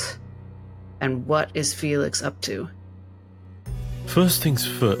Felix? And what is Felix up to? First things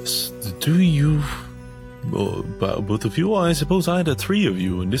first, do you, both of you, I suppose either three of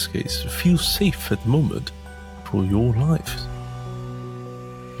you in this case, feel safe at the moment for your lives?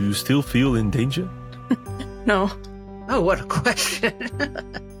 Do you still feel in danger? No. Oh, what a question.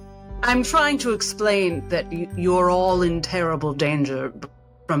 I'm trying to explain that you're all in terrible danger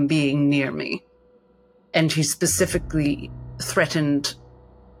from being near me. And he specifically threatened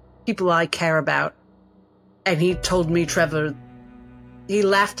people I care about. And he told me, Trevor, he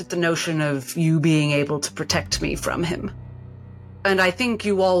laughed at the notion of you being able to protect me from him. And I think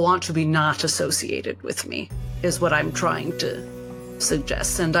you all want to be not associated with me, is what I'm trying to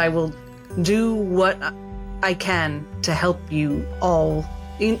suggest. And I will do what I can to help you all,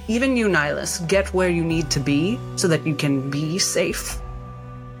 even you, Nihilus, get where you need to be so that you can be safe.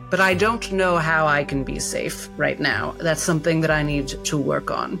 But I don't know how I can be safe right now. That's something that I need to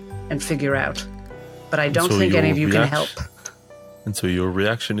work on and figure out. But I don't think any of you can help. And so your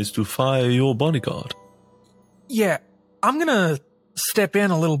reaction is to fire your bodyguard? Yeah, I'm gonna step in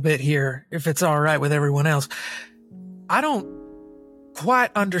a little bit here, if it's all right with everyone else. I don't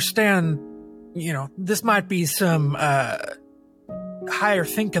quite understand, this might be some higher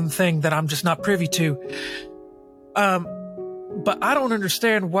thinking thing that I'm just not privy to. But I don't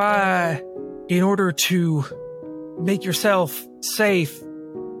understand why, in order to make yourself safe,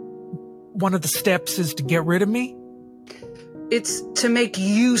 one of the steps is to get rid of me? It's to make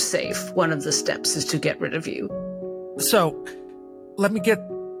you safe. One of the steps is to get rid of you. So, let me get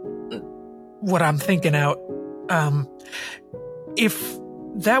what I'm thinking out. If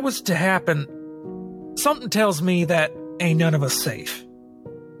that was to happen, something tells me that ain't none of us safe.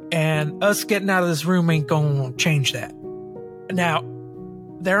 And us getting out of this room ain't gonna change that. Now,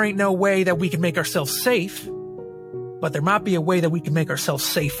 there ain't no way that we can make ourselves safe, but there might be a way that we can make ourselves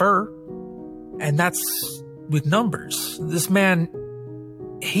safer. And that's with numbers. This man,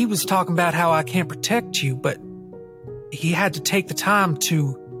 he was talking about how I can't protect you, but he had to take the time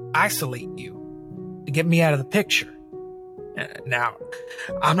to isolate you, to get me out of the picture. Now,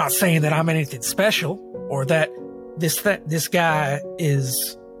 I'm not saying that I'm anything special, or that this guy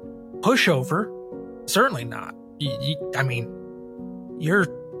is pushover. Certainly not. You're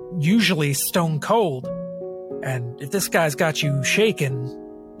usually stone cold, and if this guy's got you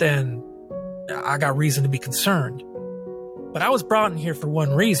shaken, then I got reason to be concerned. But I was brought in here for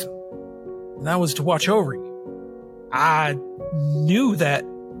one reason, and that was to watch over you. I knew that,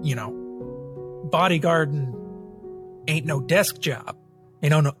 bodyguarding ain't no desk job.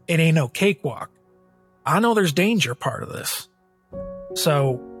 It ain't no cakewalk. I know there's danger part of this.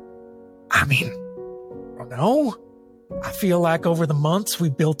 So, I don't know. I feel like over the months we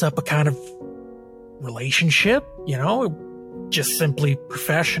built up a kind of relationship, just simply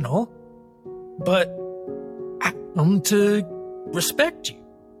professional. But I come to respect you.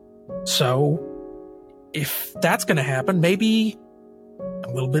 So, if that's going to happen, maybe a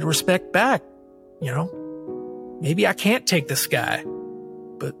little bit of respect back, Maybe I can't take this guy,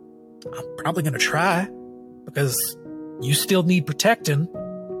 but I'm probably going to try, because you still need protecting,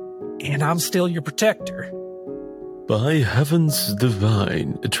 and I'm still your protector. By heavens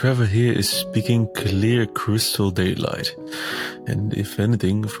divine, Trevor here is speaking clear crystal daylight. And if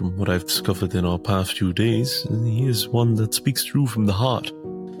anything, from what I've discovered in our past few days, he is one that speaks true from the heart.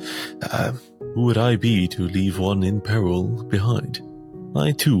 Who would I be to leave one in peril behind?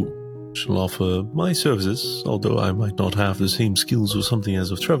 I too shall offer my services, although I might not have the same skills or something as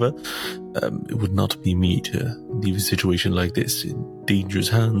of Trevor. It would not be me to leave a situation like this in dangerous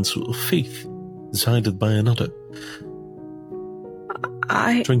hands or faith decided by another.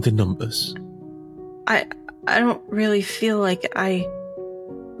 Strength in numbers. I don't really feel like I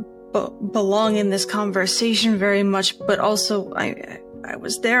belong in this conversation very much, but also I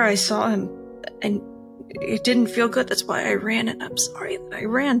was there, I saw him, and it didn't feel good. That's why I ran, and I'm sorry that I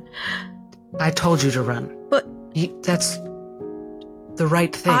ran. I told you to run. But that's the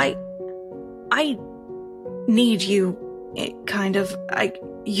right thing. I need you, kind of.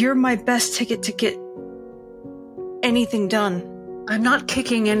 You're my best ticket to get anything done. I'm not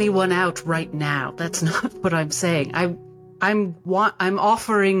kicking anyone out right now. That's not what I'm saying. I'm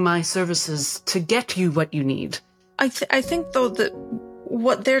offering my services to get you what you need. I think, though, that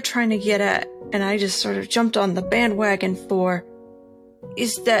what they're trying to get at, and I just sort of jumped on the bandwagon for,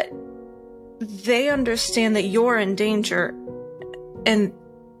 is that they understand that you're in danger, and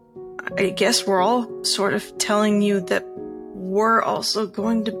I guess we're all sort of telling you that we're also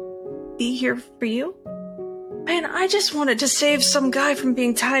going to be here for you. Man, I just wanted to save some guy from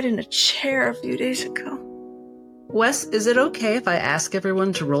being tied in a chair a few days ago. Wes, is it okay if I ask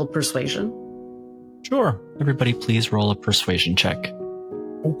everyone to roll persuasion? Sure. Everybody please roll a persuasion check.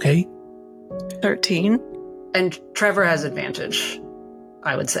 Okay. 13. And Trevor has advantage,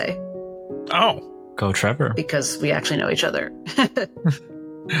 I would say. Oh. Go, Trevor. Because we actually know each other.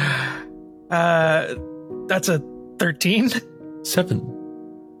 That's a 13. 7.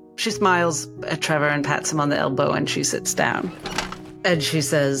 She smiles at Trevor and pats him on the elbow, and she sits down. And she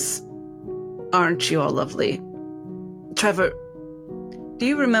says, "Aren't you all lovely? Trevor, do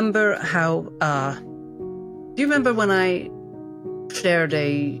you remember how, do you remember when I shared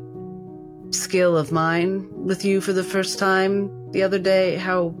a skill of mine with you for the first time the other day?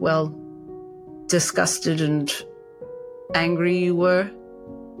 How, well, disgusted and angry you were?"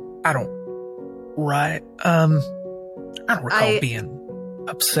 I don't recall being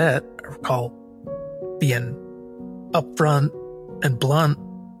upset. I recall being upfront and blunt.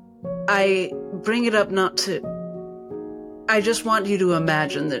 I bring it up not to... I just want you to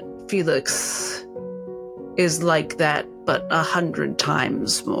imagine that Felix is like that, but 100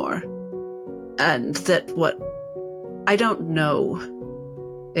 times more. And that what... I don't know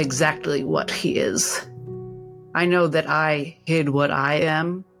exactly what he is. I know that I hid what I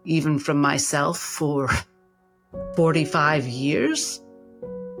am, even from myself, for 45 years,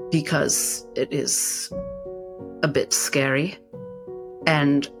 because it is a bit scary,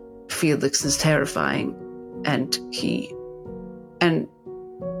 and Felix is terrifying, and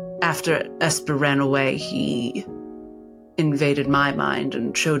after Esper ran away, he invaded my mind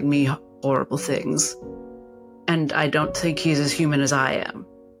and showed me horrible things, and I don't think he's as human as I am.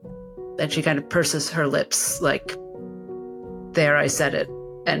 Then she kind of purses her lips, like, there, I said it,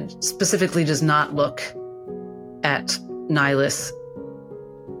 and specifically does not look at Nihilus,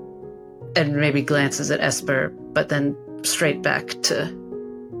 and maybe glances at Esper, but then straight back to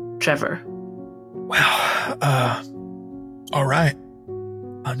Trevor. Well, all right.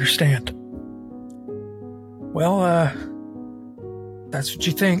 Understand. Well, that's what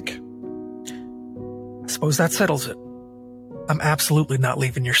you think. I suppose that settles it. I'm absolutely not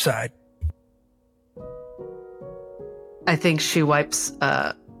leaving your side. I think she wipes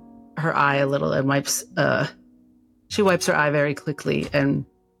her eye a little and she wipes her eye very quickly and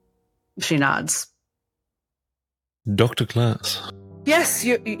she nods. Dr. Class. Yes,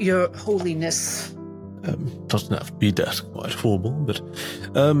 your holiness. Doesn't have to be that quite formal, but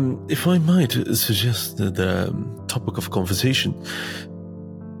if I might suggest the topic of conversation,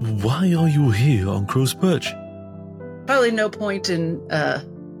 why are you here on Crow's Perch? Probably no point in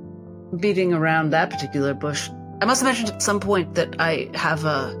beating around that particular bush. I must have mentioned at some point that I have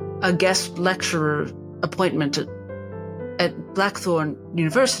a guest lecturer appointment at Blackthorn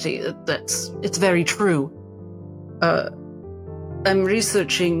University. It's very true. I'm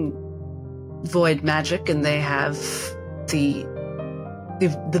researching void magic, and they have the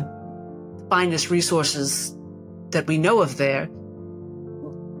finest resources that we know of there.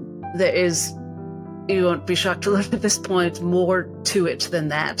 There is, you won't be shocked to learn at this point, more to it than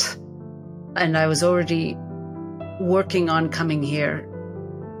that. And I was already working on coming here.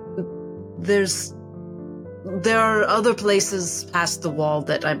 There are other places past the wall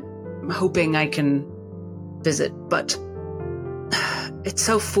that I'm hoping I can visit, but it's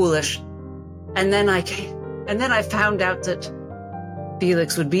so foolish. And then I found out that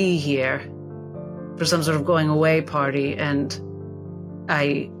Felix would be here for some sort of going away party, and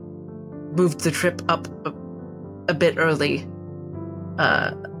I moved the trip up a bit early.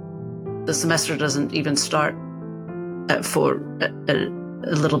 The semester doesn't even start for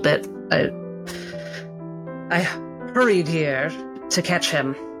a little bit. I hurried here to catch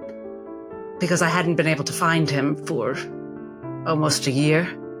him because I hadn't been able to find him for almost a year.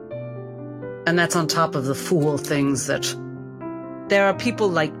 And that's on top of the fool things that there are people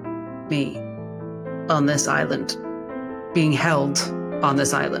like me on this island, being held on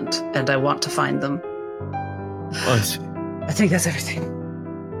this island, and I want to find them. I see. I think that's everything.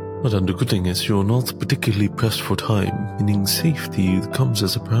 But then the good thing is you're not particularly pressed for time, meaning safety comes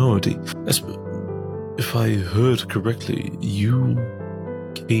as a priority. If I heard correctly, you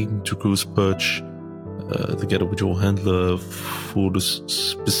came to Crow's Perch together with your handler for the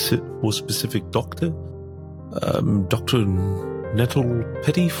specific doctor? Dr. Nettle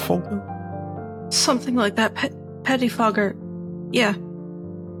Pettyfogger? Something like that. Pettyfogger. Yeah.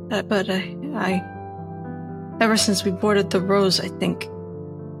 But I... Ever since we boarded the Rose, I think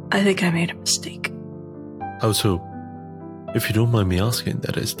I made a mistake. How so? If you don't mind me asking,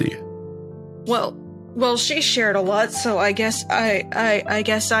 that is, dear. Well, she shared a lot, so I guess I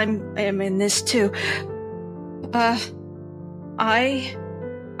guess I am in this too. I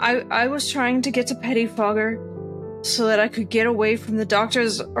was trying to get to Pettyfogger so that I could get away from the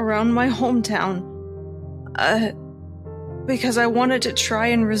doctors around my hometown. Because I wanted to try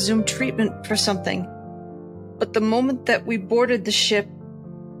and resume treatment for something. But the moment that we boarded the ship,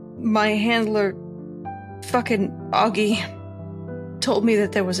 my handler, fucking Augie, told me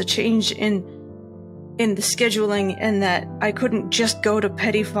that there was a change in the scheduling and that I couldn't just go to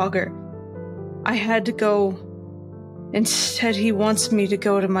Pettyfogger. I had to go. Instead, he wants me to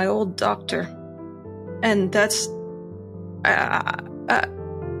go to my old doctor. And that's...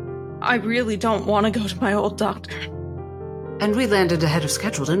 I really don't want to go to my old doctor. And we landed ahead of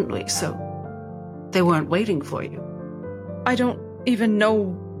schedule, didn't we? So they weren't waiting for you. I don't even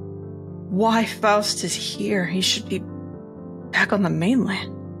know why Faust is here. He should be back on the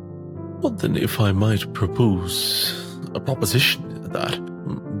mainland. Well, then, if I might propose a proposition that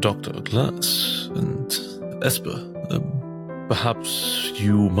Dr. Glass and Esper, perhaps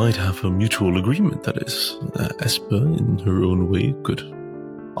you might have a mutual agreement, that is. Esper, in her own way, could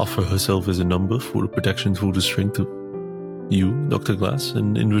offer herself as a number for the protection for the strength of you, Dr. Glass,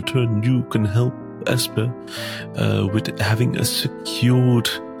 and in return you can help Esper with having a secured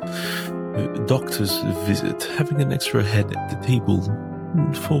doctor's visit, having an extra head at the table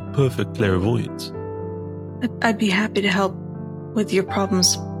for perfect clairvoyance. I'd be happy to help with your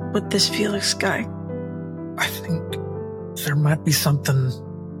problems with this Felix guy. I think there might be something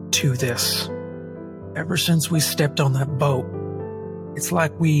to this. Ever since we stepped on that boat, it's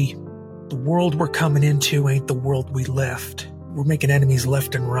like the world we're coming into ain't the world we left. We're making enemies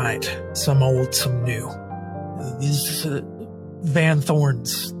left and right. Some old, some new. These Van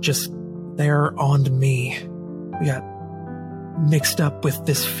Thorns, they're on to me. We got mixed up with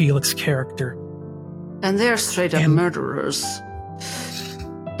this Felix character. And they're straight up murderers.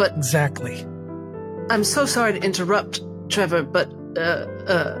 But exactly. I'm so sorry to interrupt, Trevor, but,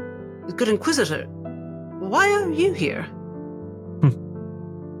 Good Inquisitor, why are you here?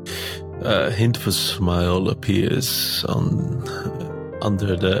 A hint of a smile appears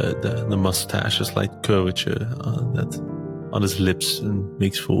under the mustache, a slight curvature that on his lips and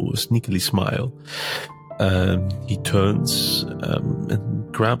makes for a sneakily smile. He turns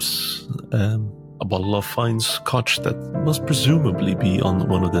and grabs a bottle of fine scotch that must presumably be on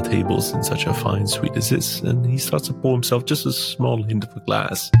one of the tables in such a fine suite as this, and he starts to pour himself just a small hint of a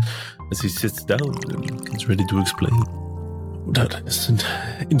glass as he sits down and gets ready to explain. That is an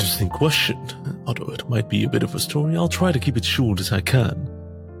interesting question. Although it might be a bit of a story, I'll try to keep it short as I can.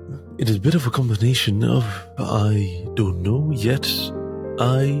 It is a bit of a combination of I don't know, yet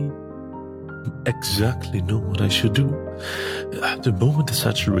I exactly know what I should do. The moment the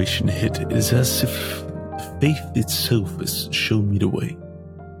saturation hit, it is as if faith itself has shown me the way.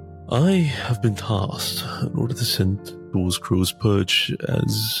 I have been tasked in order to send those Crow's Perch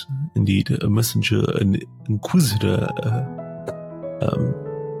as indeed a messenger, an inquisitor,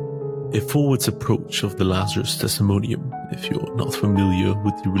 a forwards approach of the Lazarus Testimonium. If you're not familiar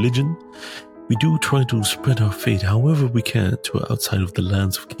with the religion, we do try to spread our faith however we can to outside of the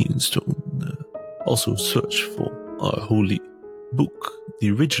lands of Keenstone. Also search for our holy book,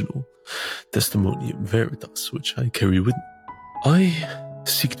 the original Testimonium Veritas, which I carry with me. I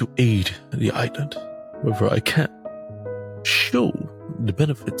seek to aid the island wherever I can, show the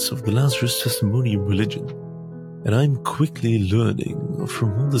benefits of the Lazarus Testimonium religion, and I'm quickly learning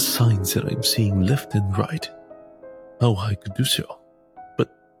from all the signs that I'm seeing left and right how I could do so.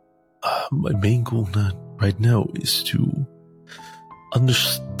 But my main goal right now is to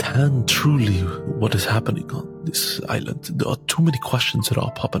understand truly what is happening on this island. There are too many questions that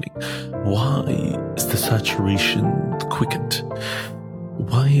are popping. Why is the saturation quickened?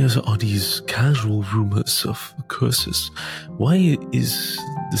 Why are these casual rumors of curses? Why is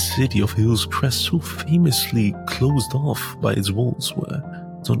the city of Hill's Crest so famously closed off by its walls, where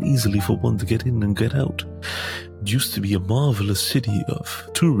it's not easily for one to get in and get out? It used to be a marvelous city of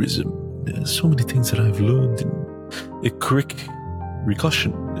tourism. There's so many things that I've learned in a quick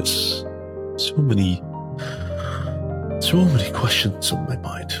recussion. There's so many questions on my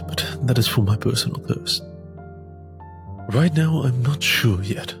mind, but that is for my personal thirst. Right now, I'm not sure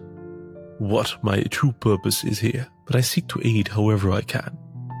yet what my true purpose is here, but I seek to aid however I can.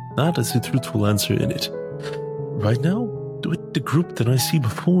 That is the truthful answer in it. right now, with the group that I see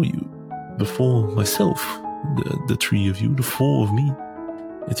before you, before myself, the three of you, the four of me,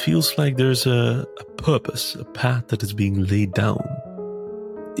 it feels like there's a purpose, a path that is being laid down.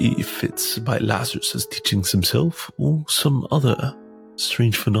 If it's by Lazarus' teachings himself, or some other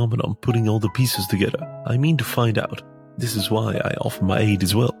strange phenomenon putting all the pieces together, I mean to find out. This is why I offer my aid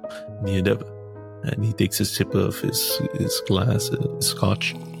as well, in the endeavor. And he takes a sip of his glass, his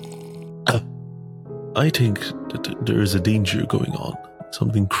scotch. I think that there is a danger going on,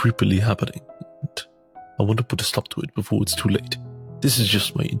 something creepily happening. And I want to put a stop to it before it's too late. This is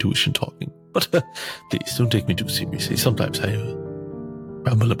just my intuition talking. But please, don't take me too seriously. Sometimes I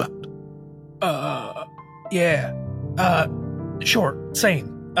ramble about. Yeah. Sure,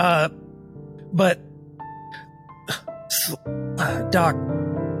 same. But... Doc,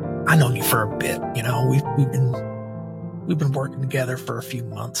 I known you for a bit, you know. We've been working together for a few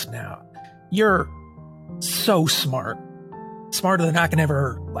months now. You're so smart. Smarter than I can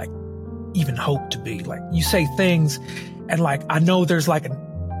ever, like, even hope to be. Like, you say things, and, like, I know there's, like,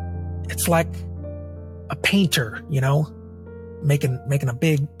 it's like a painter, you know, making a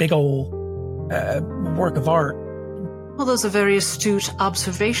big old work of art. Well, those are very astute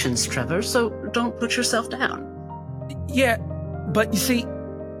observations, Trevor, so don't put yourself down. Yeah, but you see,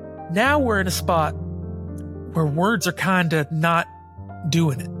 now we're in a spot where words are kind of not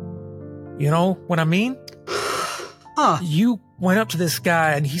doing it. You know what I mean? Huh. You went up to this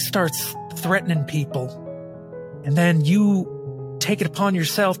guy and he starts threatening people. And then you take it upon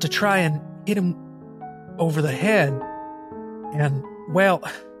yourself to try and hit him over the head. And, well,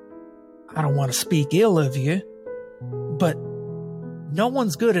 I don't want to speak ill of you, but no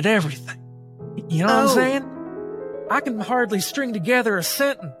one's good at everything. You know what I'm saying? I can hardly string together a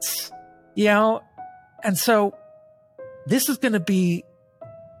sentence, you know? And so this is going to be,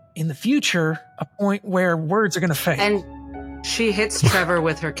 in the future, a point where words are going to fail. And she hits Trevor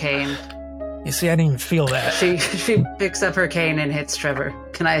with her cane. You see, I didn't even feel that. She picks up her cane and hits Trevor.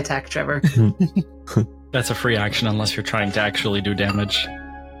 Can I attack Trevor? That's a free action unless you're trying to actually do damage.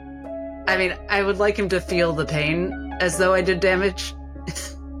 I mean, I would like him to feel the pain as though I did damage.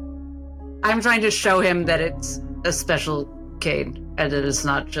 I'm trying to show him that it's a special cane and that it's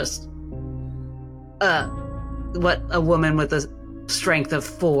not just what a woman with a strength of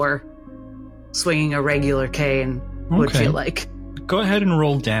 4 swinging a regular cane would feel like. Go ahead and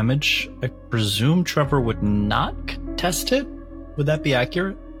roll damage. I presume Trevor would not contest it. Would that be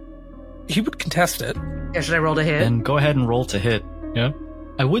accurate? He would contest it. Yeah, should I roll to hit? Then go ahead and roll to hit. Yeah.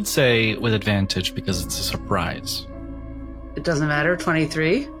 I would say with advantage because it's a surprise. It doesn't matter.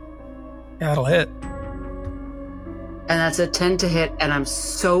 23. Yeah, it'll hit. And that's a 10 to hit, and I'm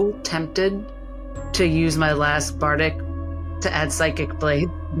so tempted to use my last bardic to add Psychic Blade.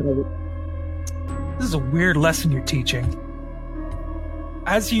 This is a weird lesson you're teaching.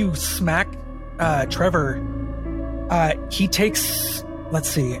 As you smack Trevor, he takes, let's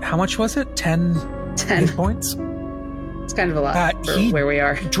see, how much was it? 10 hit points? It's kind of a lot for where we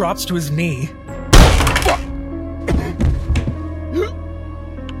are. He drops to his knee.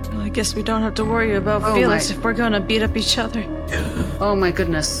 Well, I guess we don't have to worry about Felix if we're going to beat up each other. Oh my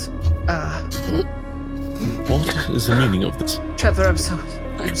goodness. What is the meaning of this? Trevor, I'm so...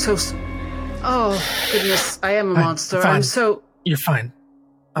 Oh, goodness, I am a monster. I'm so... You're fine.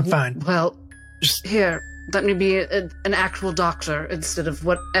 I'm fine. Well, here, let me be an actual doctor instead of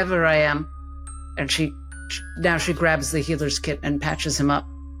whatever I am. And she grabs the healer's kit and patches him up.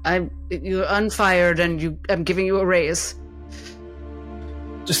 You're unfired, and I'm giving you a raise.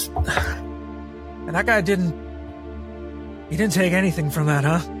 And that guy didn't take anything from that,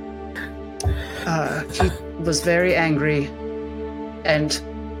 huh? He was very angry, and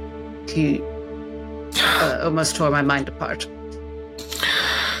he almost tore my mind apart.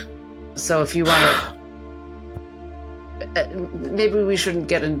 So if you want to... maybe we shouldn't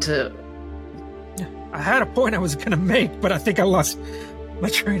get into... I had a point I was going to make, but I think I lost my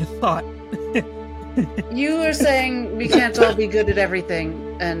train of thought. You were saying we can't all be good at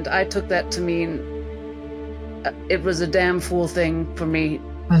everything, and I took that to mean it was a damn fool thing for me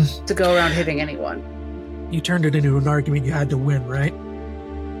to go around hitting anyone. You turned it into an argument you had to win, right?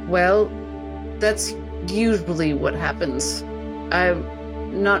 Well, that's usually what happens. I'm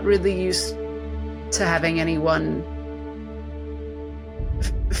not really used to having anyone...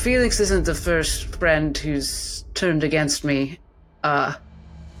 Felix isn't the first friend who's turned against me. I'm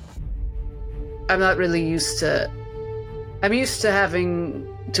not really used to... I'm used to having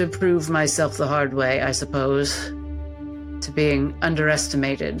to prove myself the hard way, I suppose. To being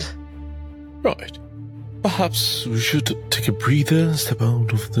underestimated. Right. Perhaps we should take a breather, step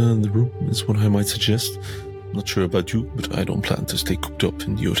out of the room, is what I might suggest. Not sure about you, but I don't plan to stay cooped up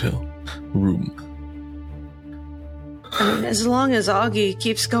in the hotel room. I mean, as long as Augie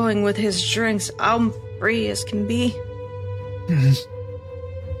keeps going with his drinks, I'm free as can be.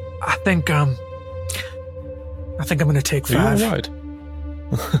 I think I'm gonna take 5. Are you alright?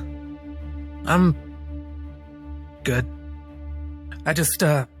 I'm good. I just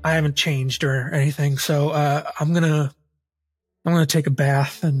I haven't changed or anything, so I'm gonna take a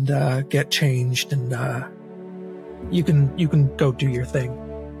bath and get changed, and you can go do your thing.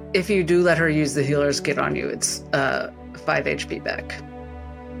 If you do let her use the healer's kit on you, it's 5 HP back.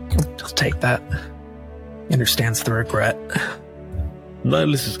 I'll take that. He understands the regret.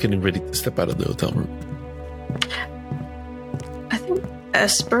 Nihilus is getting ready to step out of the hotel room. I think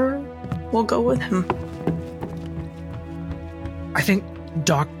Esper will go with him. I think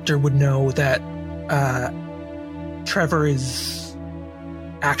Doctor would know that Trevor is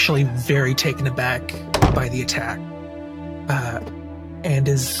actually very taken aback by the attack, and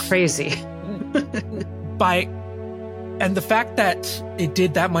is Crazy. and the fact that it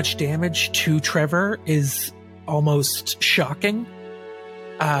did that much damage to Trevor is almost shocking.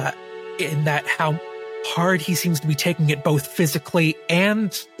 In that how hard he seems to be taking it, both physically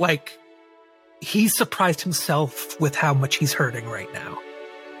and like he's surprised himself with how much he's hurting right now.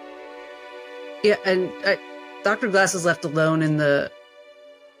 Yeah, and Dr. Glass is left alone in the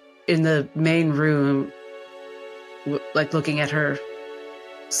main room, like looking at her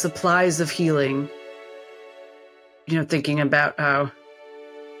supplies of healing, thinking about how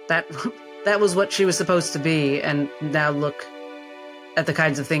that was what she was supposed to be, and now look at the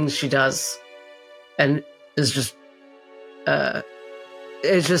kinds of things she does, and is just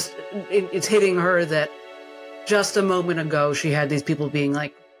it's hitting her that just a moment ago she had these people being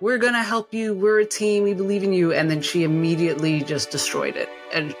like, we're gonna help you, we're a team, we believe in you, and then she immediately just destroyed it.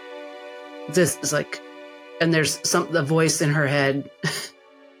 And this is like, and there's a voice in her head,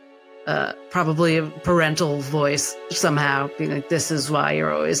 probably a parental voice somehow, being like, this is why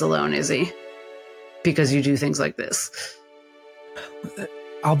you're always alone, Izzy, because you do things like this.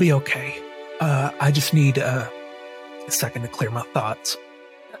 I'll be okay. I just need a second to clear my thoughts.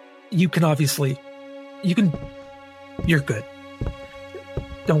 You're good.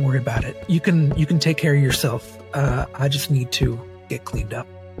 Don't worry about it. You can take care of yourself. I just need to get cleaned up.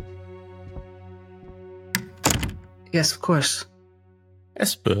 Yes, of course.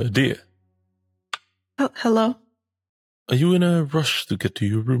 Esper, dear. Oh, hello? Are you in a rush to get to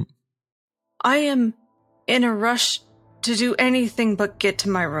your room? I am in a rush to do anything but get to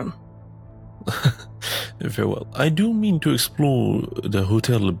my room. Very well. I do mean to explore the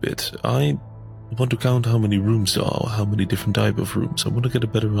hotel a bit. I want to count how many rooms there are, how many different type of rooms. I want to get a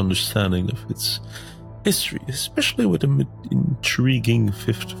better understanding of its history, especially with an intriguing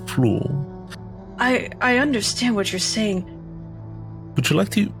 5th floor. I understand what you're saying. Would you like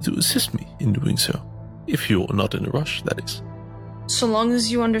to assist me in doing so? If you're not in a rush, that is. So long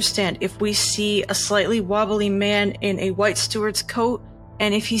as you understand, if we see a slightly wobbly man in a white steward's coat,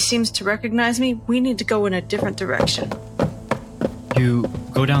 and if he seems to recognize me, we need to go in a different direction. You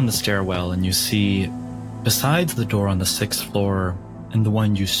go down the stairwell and you see, besides the door on the 6th floor and the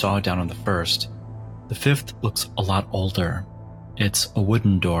one you saw down on the 1st, the 5th looks a lot older. It's a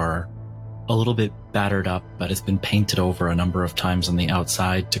wooden door, a little bit battered up, but it's been painted over a number of times on the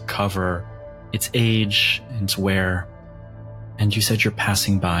outside to cover its age and its wear. And you said you're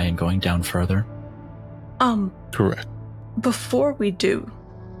passing by and going down further? Correct. Before we do,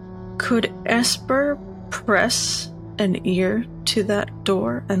 could Esper press an ear to that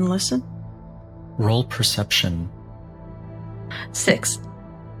door and listen? Roll perception. 6.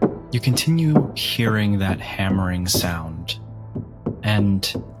 You continue hearing that hammering sound,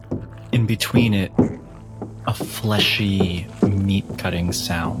 and in between it, a fleshy, meat-cutting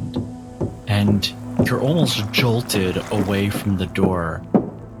sound. And you're almost jolted away from the door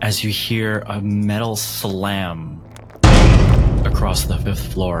as you hear a metal slam across the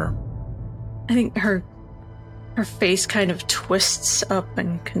 5th floor. I think her face kind of twists up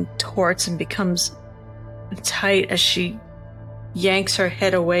and contorts and becomes tight as she yanks her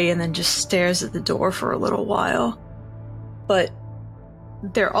head away and then just stares at the door for a little while. But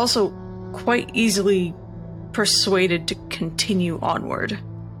they're also quite easily persuaded to continue onward.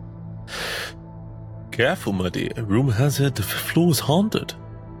 Careful, my dear. Rumor has it the 5th floor is haunted.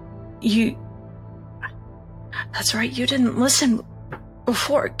 That's right, you didn't listen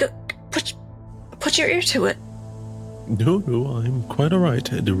before. Put your ear to it. No, I'm quite alright.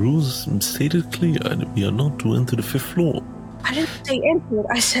 The rules stated clear. We are not to enter the 5th floor. I didn't say into it,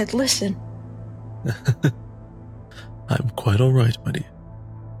 I said listen. I'm quite alright, my dear.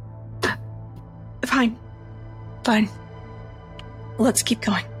 Fine. Fine. Let's keep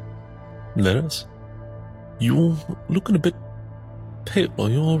going. Let us. You're looking a bit pale. Are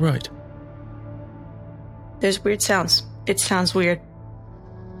you all right? There's weird sounds. It sounds weird.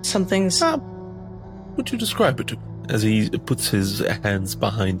 Something's... Would you describe it to me? As he puts his hands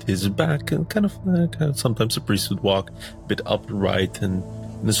behind his back and kind of sometimes a priest would walk a bit upright, and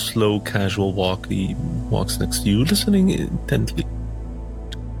in a slow, casual walk, he walks next to you, listening intently.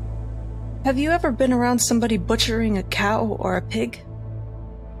 Have you ever been around somebody butchering a cow or a pig?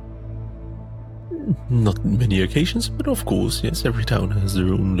 Not many occasions, but of course, yes, every town has their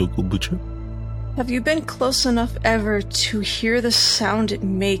own local butcher. Have you been close enough ever to hear the sound it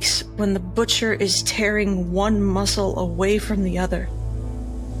makes when the butcher is tearing one muscle away from the other?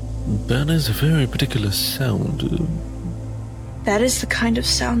 That is a very particular sound. That is the kind of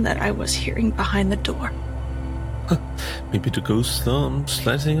sound that I was hearing behind the door. Maybe the ghost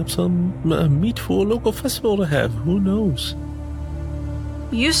slicing up some meat for a local festival to have. Who knows?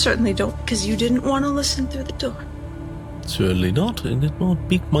 You certainly don't, because you didn't want to listen through the door. Certainly not, and it won't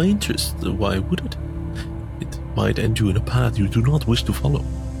pique my interest. Why would it? It might end you in a path you do not wish to follow.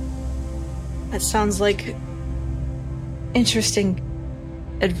 That sounds like interesting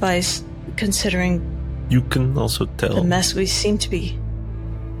advice, considering You can also tell. the mess we seem to be.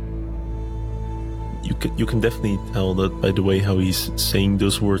 You can definitely tell that by the way how he's saying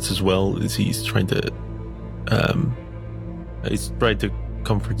those words as well. Is he's trying to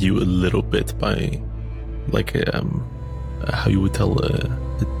comfort you a little bit by how you would tell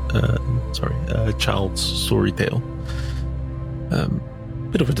a child's story tale.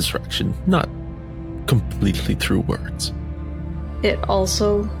 Bit of a distraction, not completely through words. It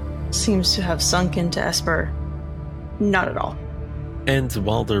also seems to have sunk into Esper. Not at all. And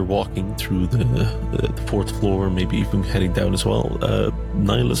while they're walking through the fourth floor, maybe even heading down as well,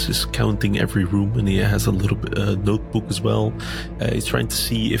 Nihilus is counting every room, and he has a little bit notebook as well. He's trying to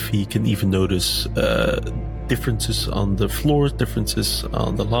see if he can even notice differences on the floors, differences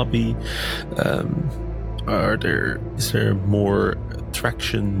on the lobby. Is there more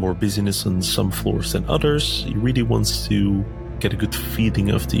traction, more busyness on some floors than others? He really wants to get a good feeling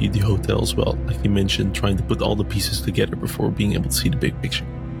of the hotel as well. Like you mentioned, trying to put all the pieces together before being able to see the big picture.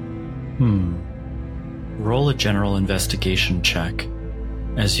 Roll a general investigation check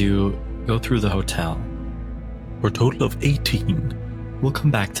as you go through the hotel. For a total of 18. We'll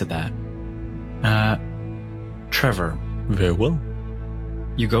come back to that. Trevor. Very well.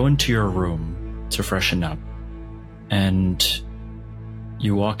 You go into your room to freshen up, and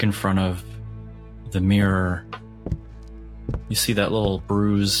you walk in front of the mirror. You see that little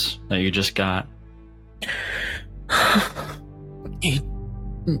bruise that you just got. He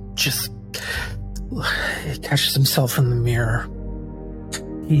just catches himself in the mirror.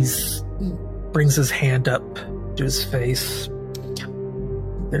 Brings his hand up to his face.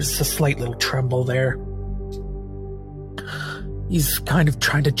 There's a slight little tremble there. He's kind of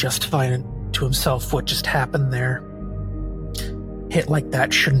trying to justify to himself what just happened there. Hit like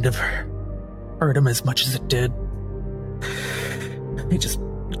that shouldn't have hurt him as much as it did. He just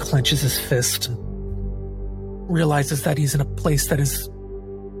clenches his fist and realizes that he's in a place that is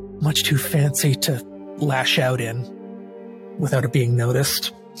much too fancy to lash out in without it being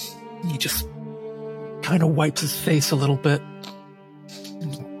noticed. He just kind of wipes his face a little bit.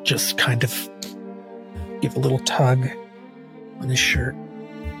 Just kind of give a little tug on his shirt.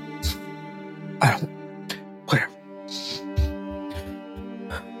 Whatever.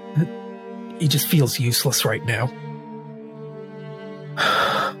 He just feels useless right now.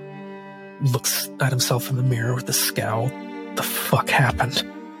 Looks at himself in the mirror with a scowl. The fuck happened?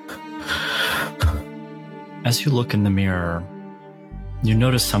 As you look in the mirror, you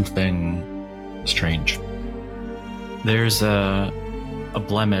notice something strange. There's a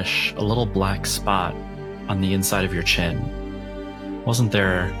blemish, a little black spot on the inside of your chin. Wasn't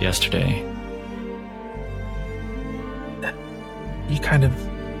there yesterday. You kind of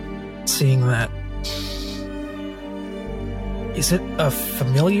seeing that. Is it a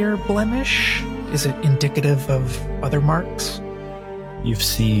familiar blemish? Is it indicative of other marks? You've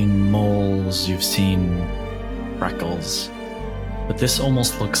seen moles, you've seen freckles, but this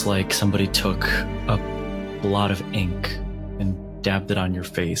almost looks like somebody took a blot of ink and dabbed it on your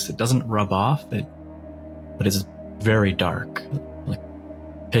face. It doesn't rub off, but it's very dark, like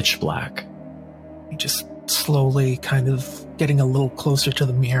pitch black. He just slowly kind of getting a little closer to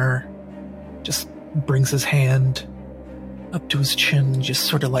the mirror, just brings his hand up to his chin, just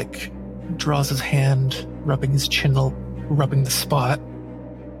sort of like draws his hand, rubbing his chin, rubbing the spot.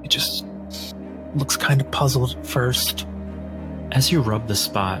 It just looks kind of puzzled at first. As you rub the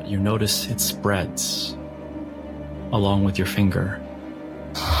spot, you notice it spreads. along with your finger.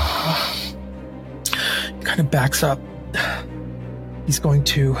 Kind of backs up. He's going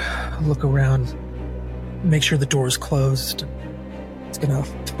to look around, make sure the door is closed. He's going to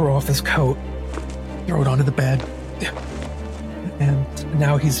throw off his coat, throw it onto the bed. And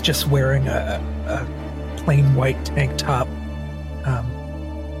now he's just wearing a plain white tank top.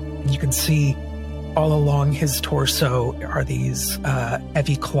 You can see all along his torso are these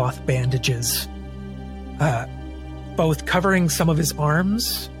heavy cloth bandages, both covering some of his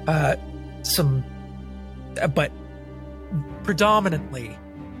arms, but predominantly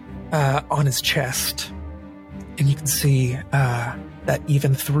on his chest. And you can see that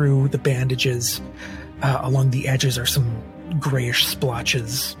even through the bandages, along the edges are some grayish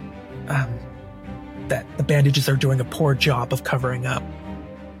splotches that the bandages are doing a poor job of covering up.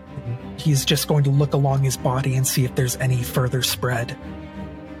 He's just going to look along his body and see if there's any further spread.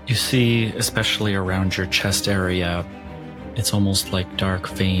 You see, especially around your chest area, it's almost like dark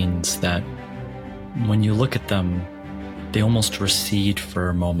veins that, when you look at them, they almost recede for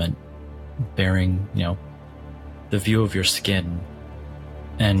a moment, bearing, the view of your skin.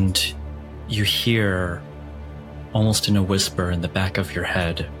 And you hear, almost in a whisper in the back of your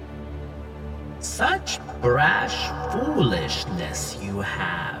head, "Such brash foolishness you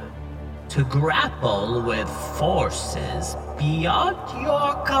have, to grapple with forces beyond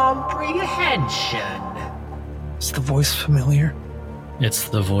your comprehension." Is the voice familiar? It's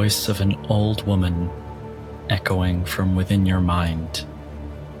the voice of an old woman echoing from within your mind,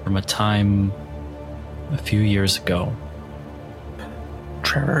 from a time a few years ago.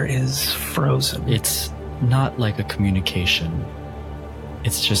 Trevor is frozen. It's not like a communication.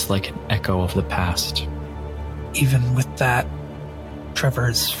 It's just like an echo of the past. Even with that, Trevor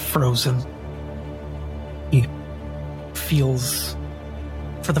is frozen. He feels,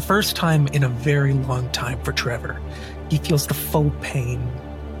 for the first time in a very long time for Trevor, he feels the full pain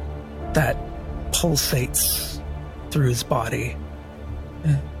that pulsates through his body.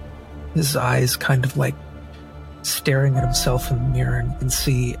 His eyes kind of like staring at himself in the mirror, and you can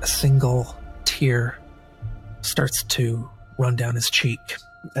see a single tear starts to run down his cheek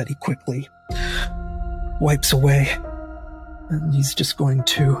that he quickly wipes away. And he's just going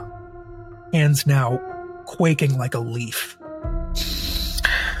to, hands now quaking like a leaf,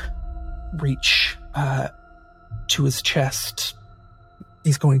 reach to his chest.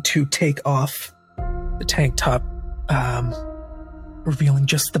 He's going to take off the tank top, revealing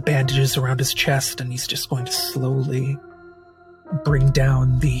just the bandages around his chest, and he's just going to slowly bring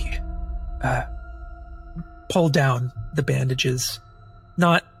down pull down the bandages,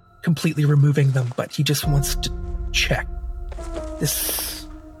 not completely removing them, but he just wants to check. This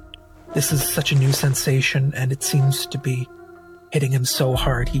is such a new sensation, and it seems to be hitting him so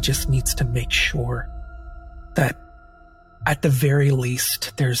hard. He just needs to make sure that at the very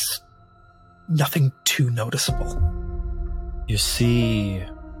least there's nothing too noticeable. You see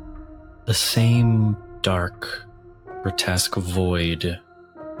the same dark, grotesque void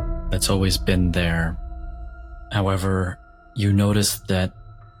that's always been there. However, you notice that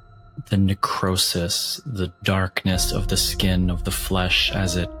the necrosis, the darkness of the skin, of the flesh,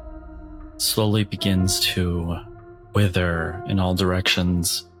 as it slowly begins to wither in all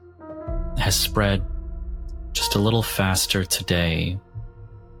directions, has spread just a little faster today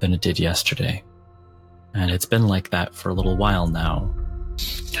than it did yesterday. And it's been like that for a little while now.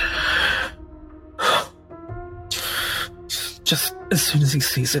 Just as soon as he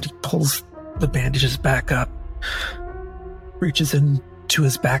sees it, he pulls the bandages back up, reaches into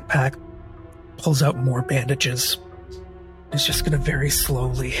his backpack, pulls out more bandages. He's just going to very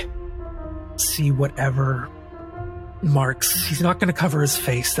slowly see whatever marks. He's not going to cover his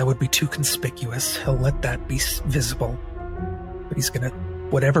face. That would be too conspicuous. He'll let that be visible. But he's going to,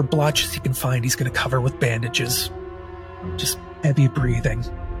 whatever blotches he can find, he's going to cover with bandages. Just heavy breathing.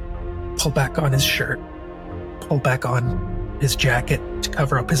 Pull back on his shirt. Pull back on his jacket to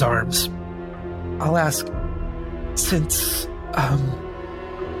cover up his arms. I'll ask, since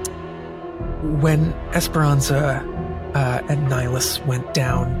when Esperanza and Nihilus went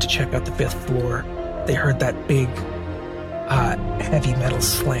down to check out the 5th floor, they heard that big heavy metal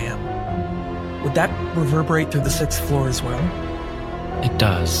slam. Would that reverberate through the 6th floor as well? It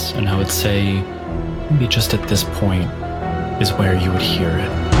does, and I would say maybe just at this point is where you would hear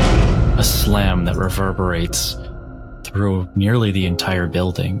it. A slam that reverberates through nearly the entire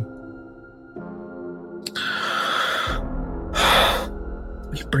building.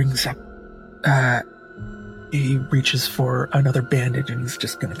 He brings up, he reaches for another bandage, and he's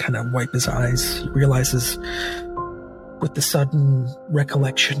just going to kind of wipe his eyes. He realizes, with the sudden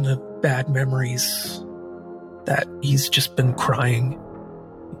recollection of bad memories, that he's just been crying.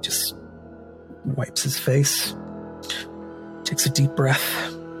 He just wipes his face, takes a deep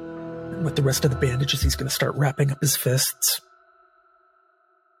breath, and with the rest of the bandages, he's going to start wrapping up his fists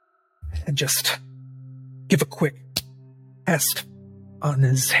and just give a quick test on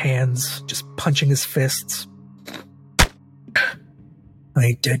his hands, just punching his fists. I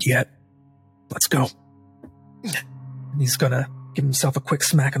ain't dead yet. Let's go. And he's gonna give himself a quick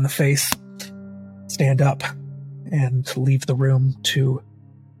smack in the face, stand up, and leave the room to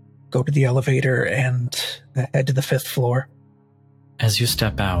go to the elevator and head to the 5th floor. As you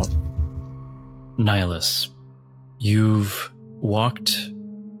step out, Nihilus, you've walked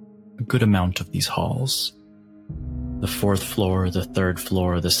a good amount of these halls. The 4th floor, the 3rd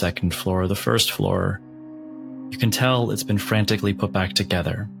floor, the 2nd floor, the 1st floor. You can tell it's been frantically put back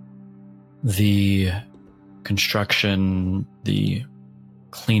together. The construction, the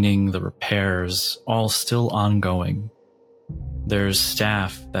cleaning, the repairs, all still ongoing. There's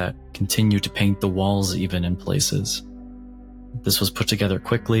staff that continue to paint the walls even in places. This was put together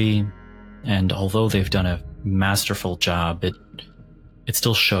quickly, and although they've done a masterful job, it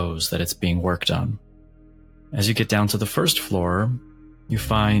still shows that it's being worked on. As you get down to the 1st floor, you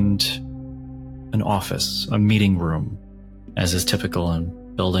find an office, a meeting room, as is typical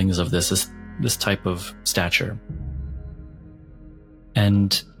in buildings of this type of stature.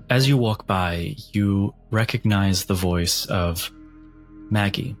 And as you walk by, you recognize the voice of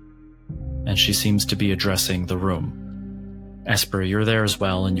Maggie, and she seems to be addressing the room. Esper, you're there as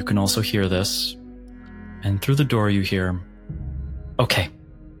well, and you can also hear this. And through the door you hear, "Okay,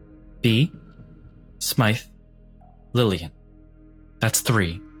 B, Smythe, Lillian. That's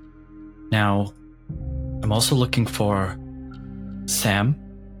 3. Now, I'm also looking for Sam,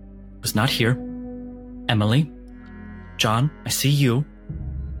 who's not here, Emily, John, I see you.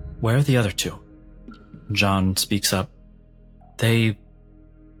 Where are the other 2? John speaks up. They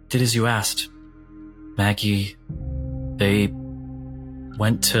did as you asked. Maggie, they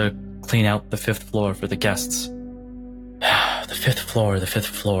went to clean out the 5th floor for the guests. The 5th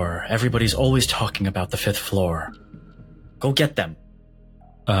floor. Everybody's always talking about the 5th floor. Go get them.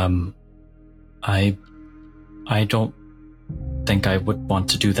 I don't think I would want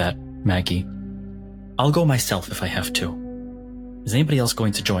to do that, Maggie. I'll go myself if I have to. Is anybody else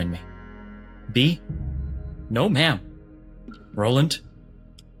going to join me? B? No, ma'am. Roland?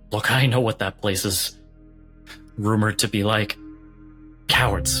 Look, I know what that place is rumored to be like.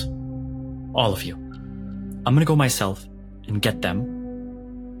 Cowards. All of you. I'm gonna go myself and get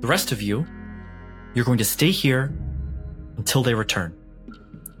them. The rest of you, you're going to stay here until they return.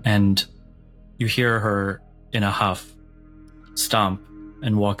 And you hear her, in a huff, stomp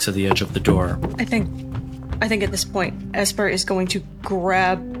and walk to the edge of the door. I think at this point, Esper is going to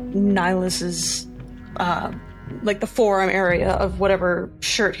grab Nihilus's, the forearm area of whatever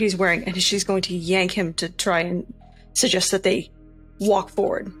shirt he's wearing, and she's going to yank him to try and suggest that they walk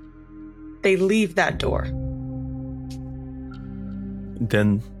forward. They leave that door.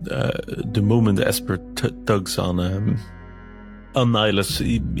 Then, the moment Esper tugs on Nihilus,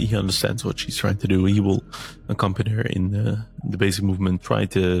 he understands what she's trying to do. He will accompany her in the basic movement, try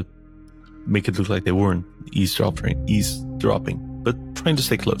to make it look like they weren't eavesdropping, but trying to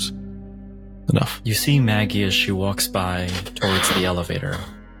stay close enough. You see Maggie as she walks by towards the elevator,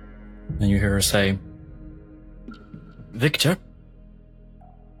 and you hear her say, "Victor,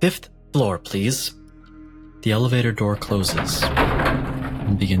 5th floor, please." The elevator door closes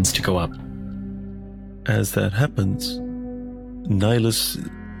and begins to go up. As that happens, Nihilus,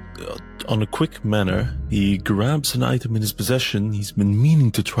 on a quick manner, he grabs an item in his possession he's been meaning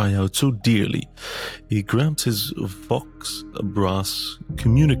to try out so dearly. He grabs his Vox brass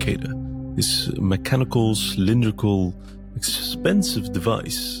communicator, his mechanical, cylindrical, expensive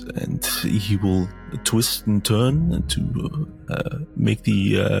device, and he will twist and turn to make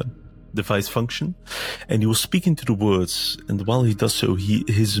the device function, and he will speak into the words, and while he does so,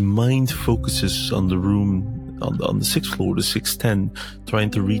 his mind focuses on the room on the 6th floor, the 610,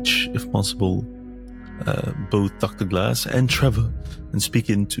 trying to reach, if possible, both Dr. Glass and Trevor, and speak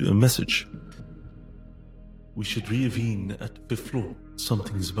into a message. "We should reconvene at the 5th floor.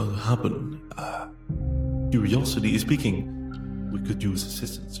 Something is about to happen. Curiosity is speaking. We could use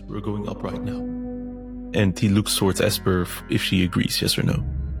assistance. We're going up right now." And he looks towards Esper if she agrees, yes or no.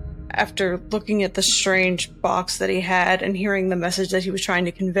 After looking at the strange box that he had and hearing the message that he was trying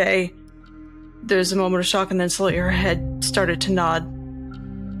to convey, there's a moment of shock, and then slowly her head started to nod.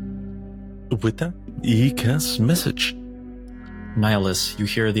 With that, he casts message. Nihilus, you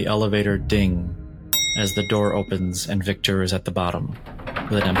hear the elevator ding as the door opens and Victor is at the bottom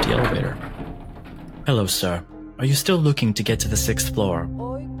with an empty elevator. Hello, sir. Are you still looking to get to the 6th floor?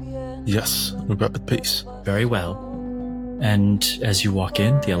 Yes, a rapid pace. Very well. And as you walk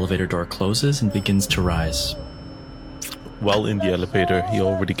in, the elevator door closes and begins to rise. While in the elevator, he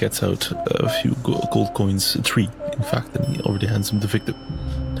already gets out a few gold coins, 3, in fact, and he already hands them to Victor.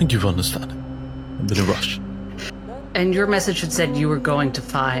 Thank you for understanding. I'm in a rush. And your message had said you were going to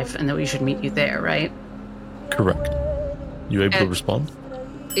 5 and that we should meet you there, right? Correct. You able to respond?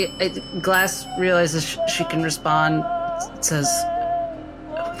 Glass realizes she can respond. It says,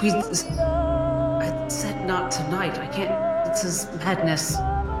 I said not tonight. I can't. This is madness.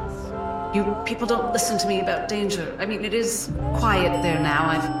 You people don't listen to me about danger. I mean, it is quiet there now.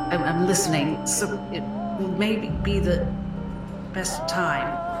 I'm listening, so it will maybe be the best time.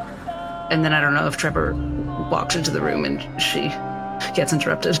 And then I don't know if Trevor walks into the room and she gets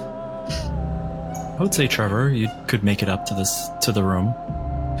interrupted. I would say, Trevor, you could make it up to the room.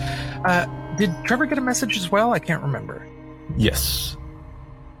 Did Trevor get a message as well? I can't remember. Yes.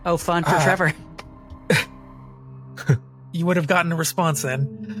 Oh, fun for Trevor. You would have gotten a response then.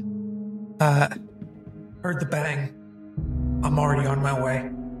 Heard the bang. I'm already on my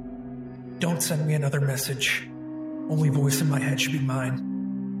way. Don't send me another message. Only voice in my head should be mine.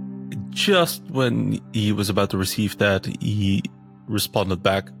 Just when he was about to receive that, he responded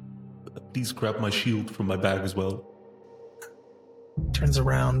back, please grab my shield from my bag as well. Turns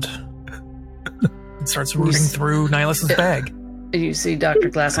around and starts rooting through Nihilus's bag. You see Dr.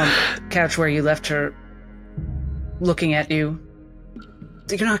 Glass on the couch where you left her, looking at you.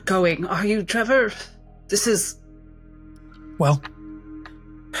 You're not going, are you, Trevor? This is... Well,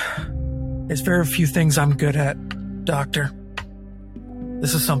 there's very few things I'm good at, Doctor.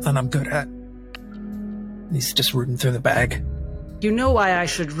 This is something I'm good at. He's just rooting through the bag. You know why I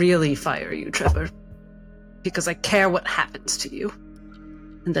should really fire you, Trevor? Because I care what happens to you.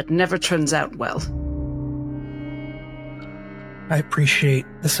 And that never turns out well. I appreciate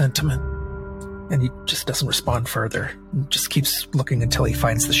the sentiment. And he just doesn't respond further. He just keeps looking until he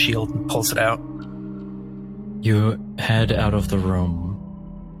finds the shield and pulls it out. You head out of the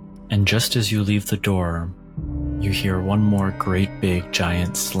room, and just as you leave the door, you hear one more great big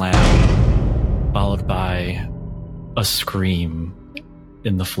giant slam, followed by a scream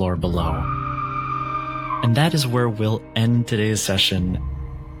in the floor below. And that is where we'll end today's session.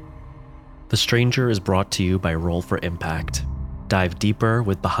 The Stranger is brought to you by Roll for Impact. Dive deeper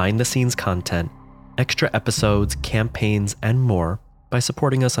with behind-the-scenes content, extra episodes, campaigns, and more by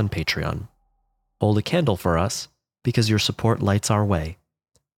supporting us on Patreon. Hold a candle for us because your support lights our way.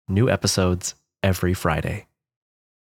 New episodes every Friday.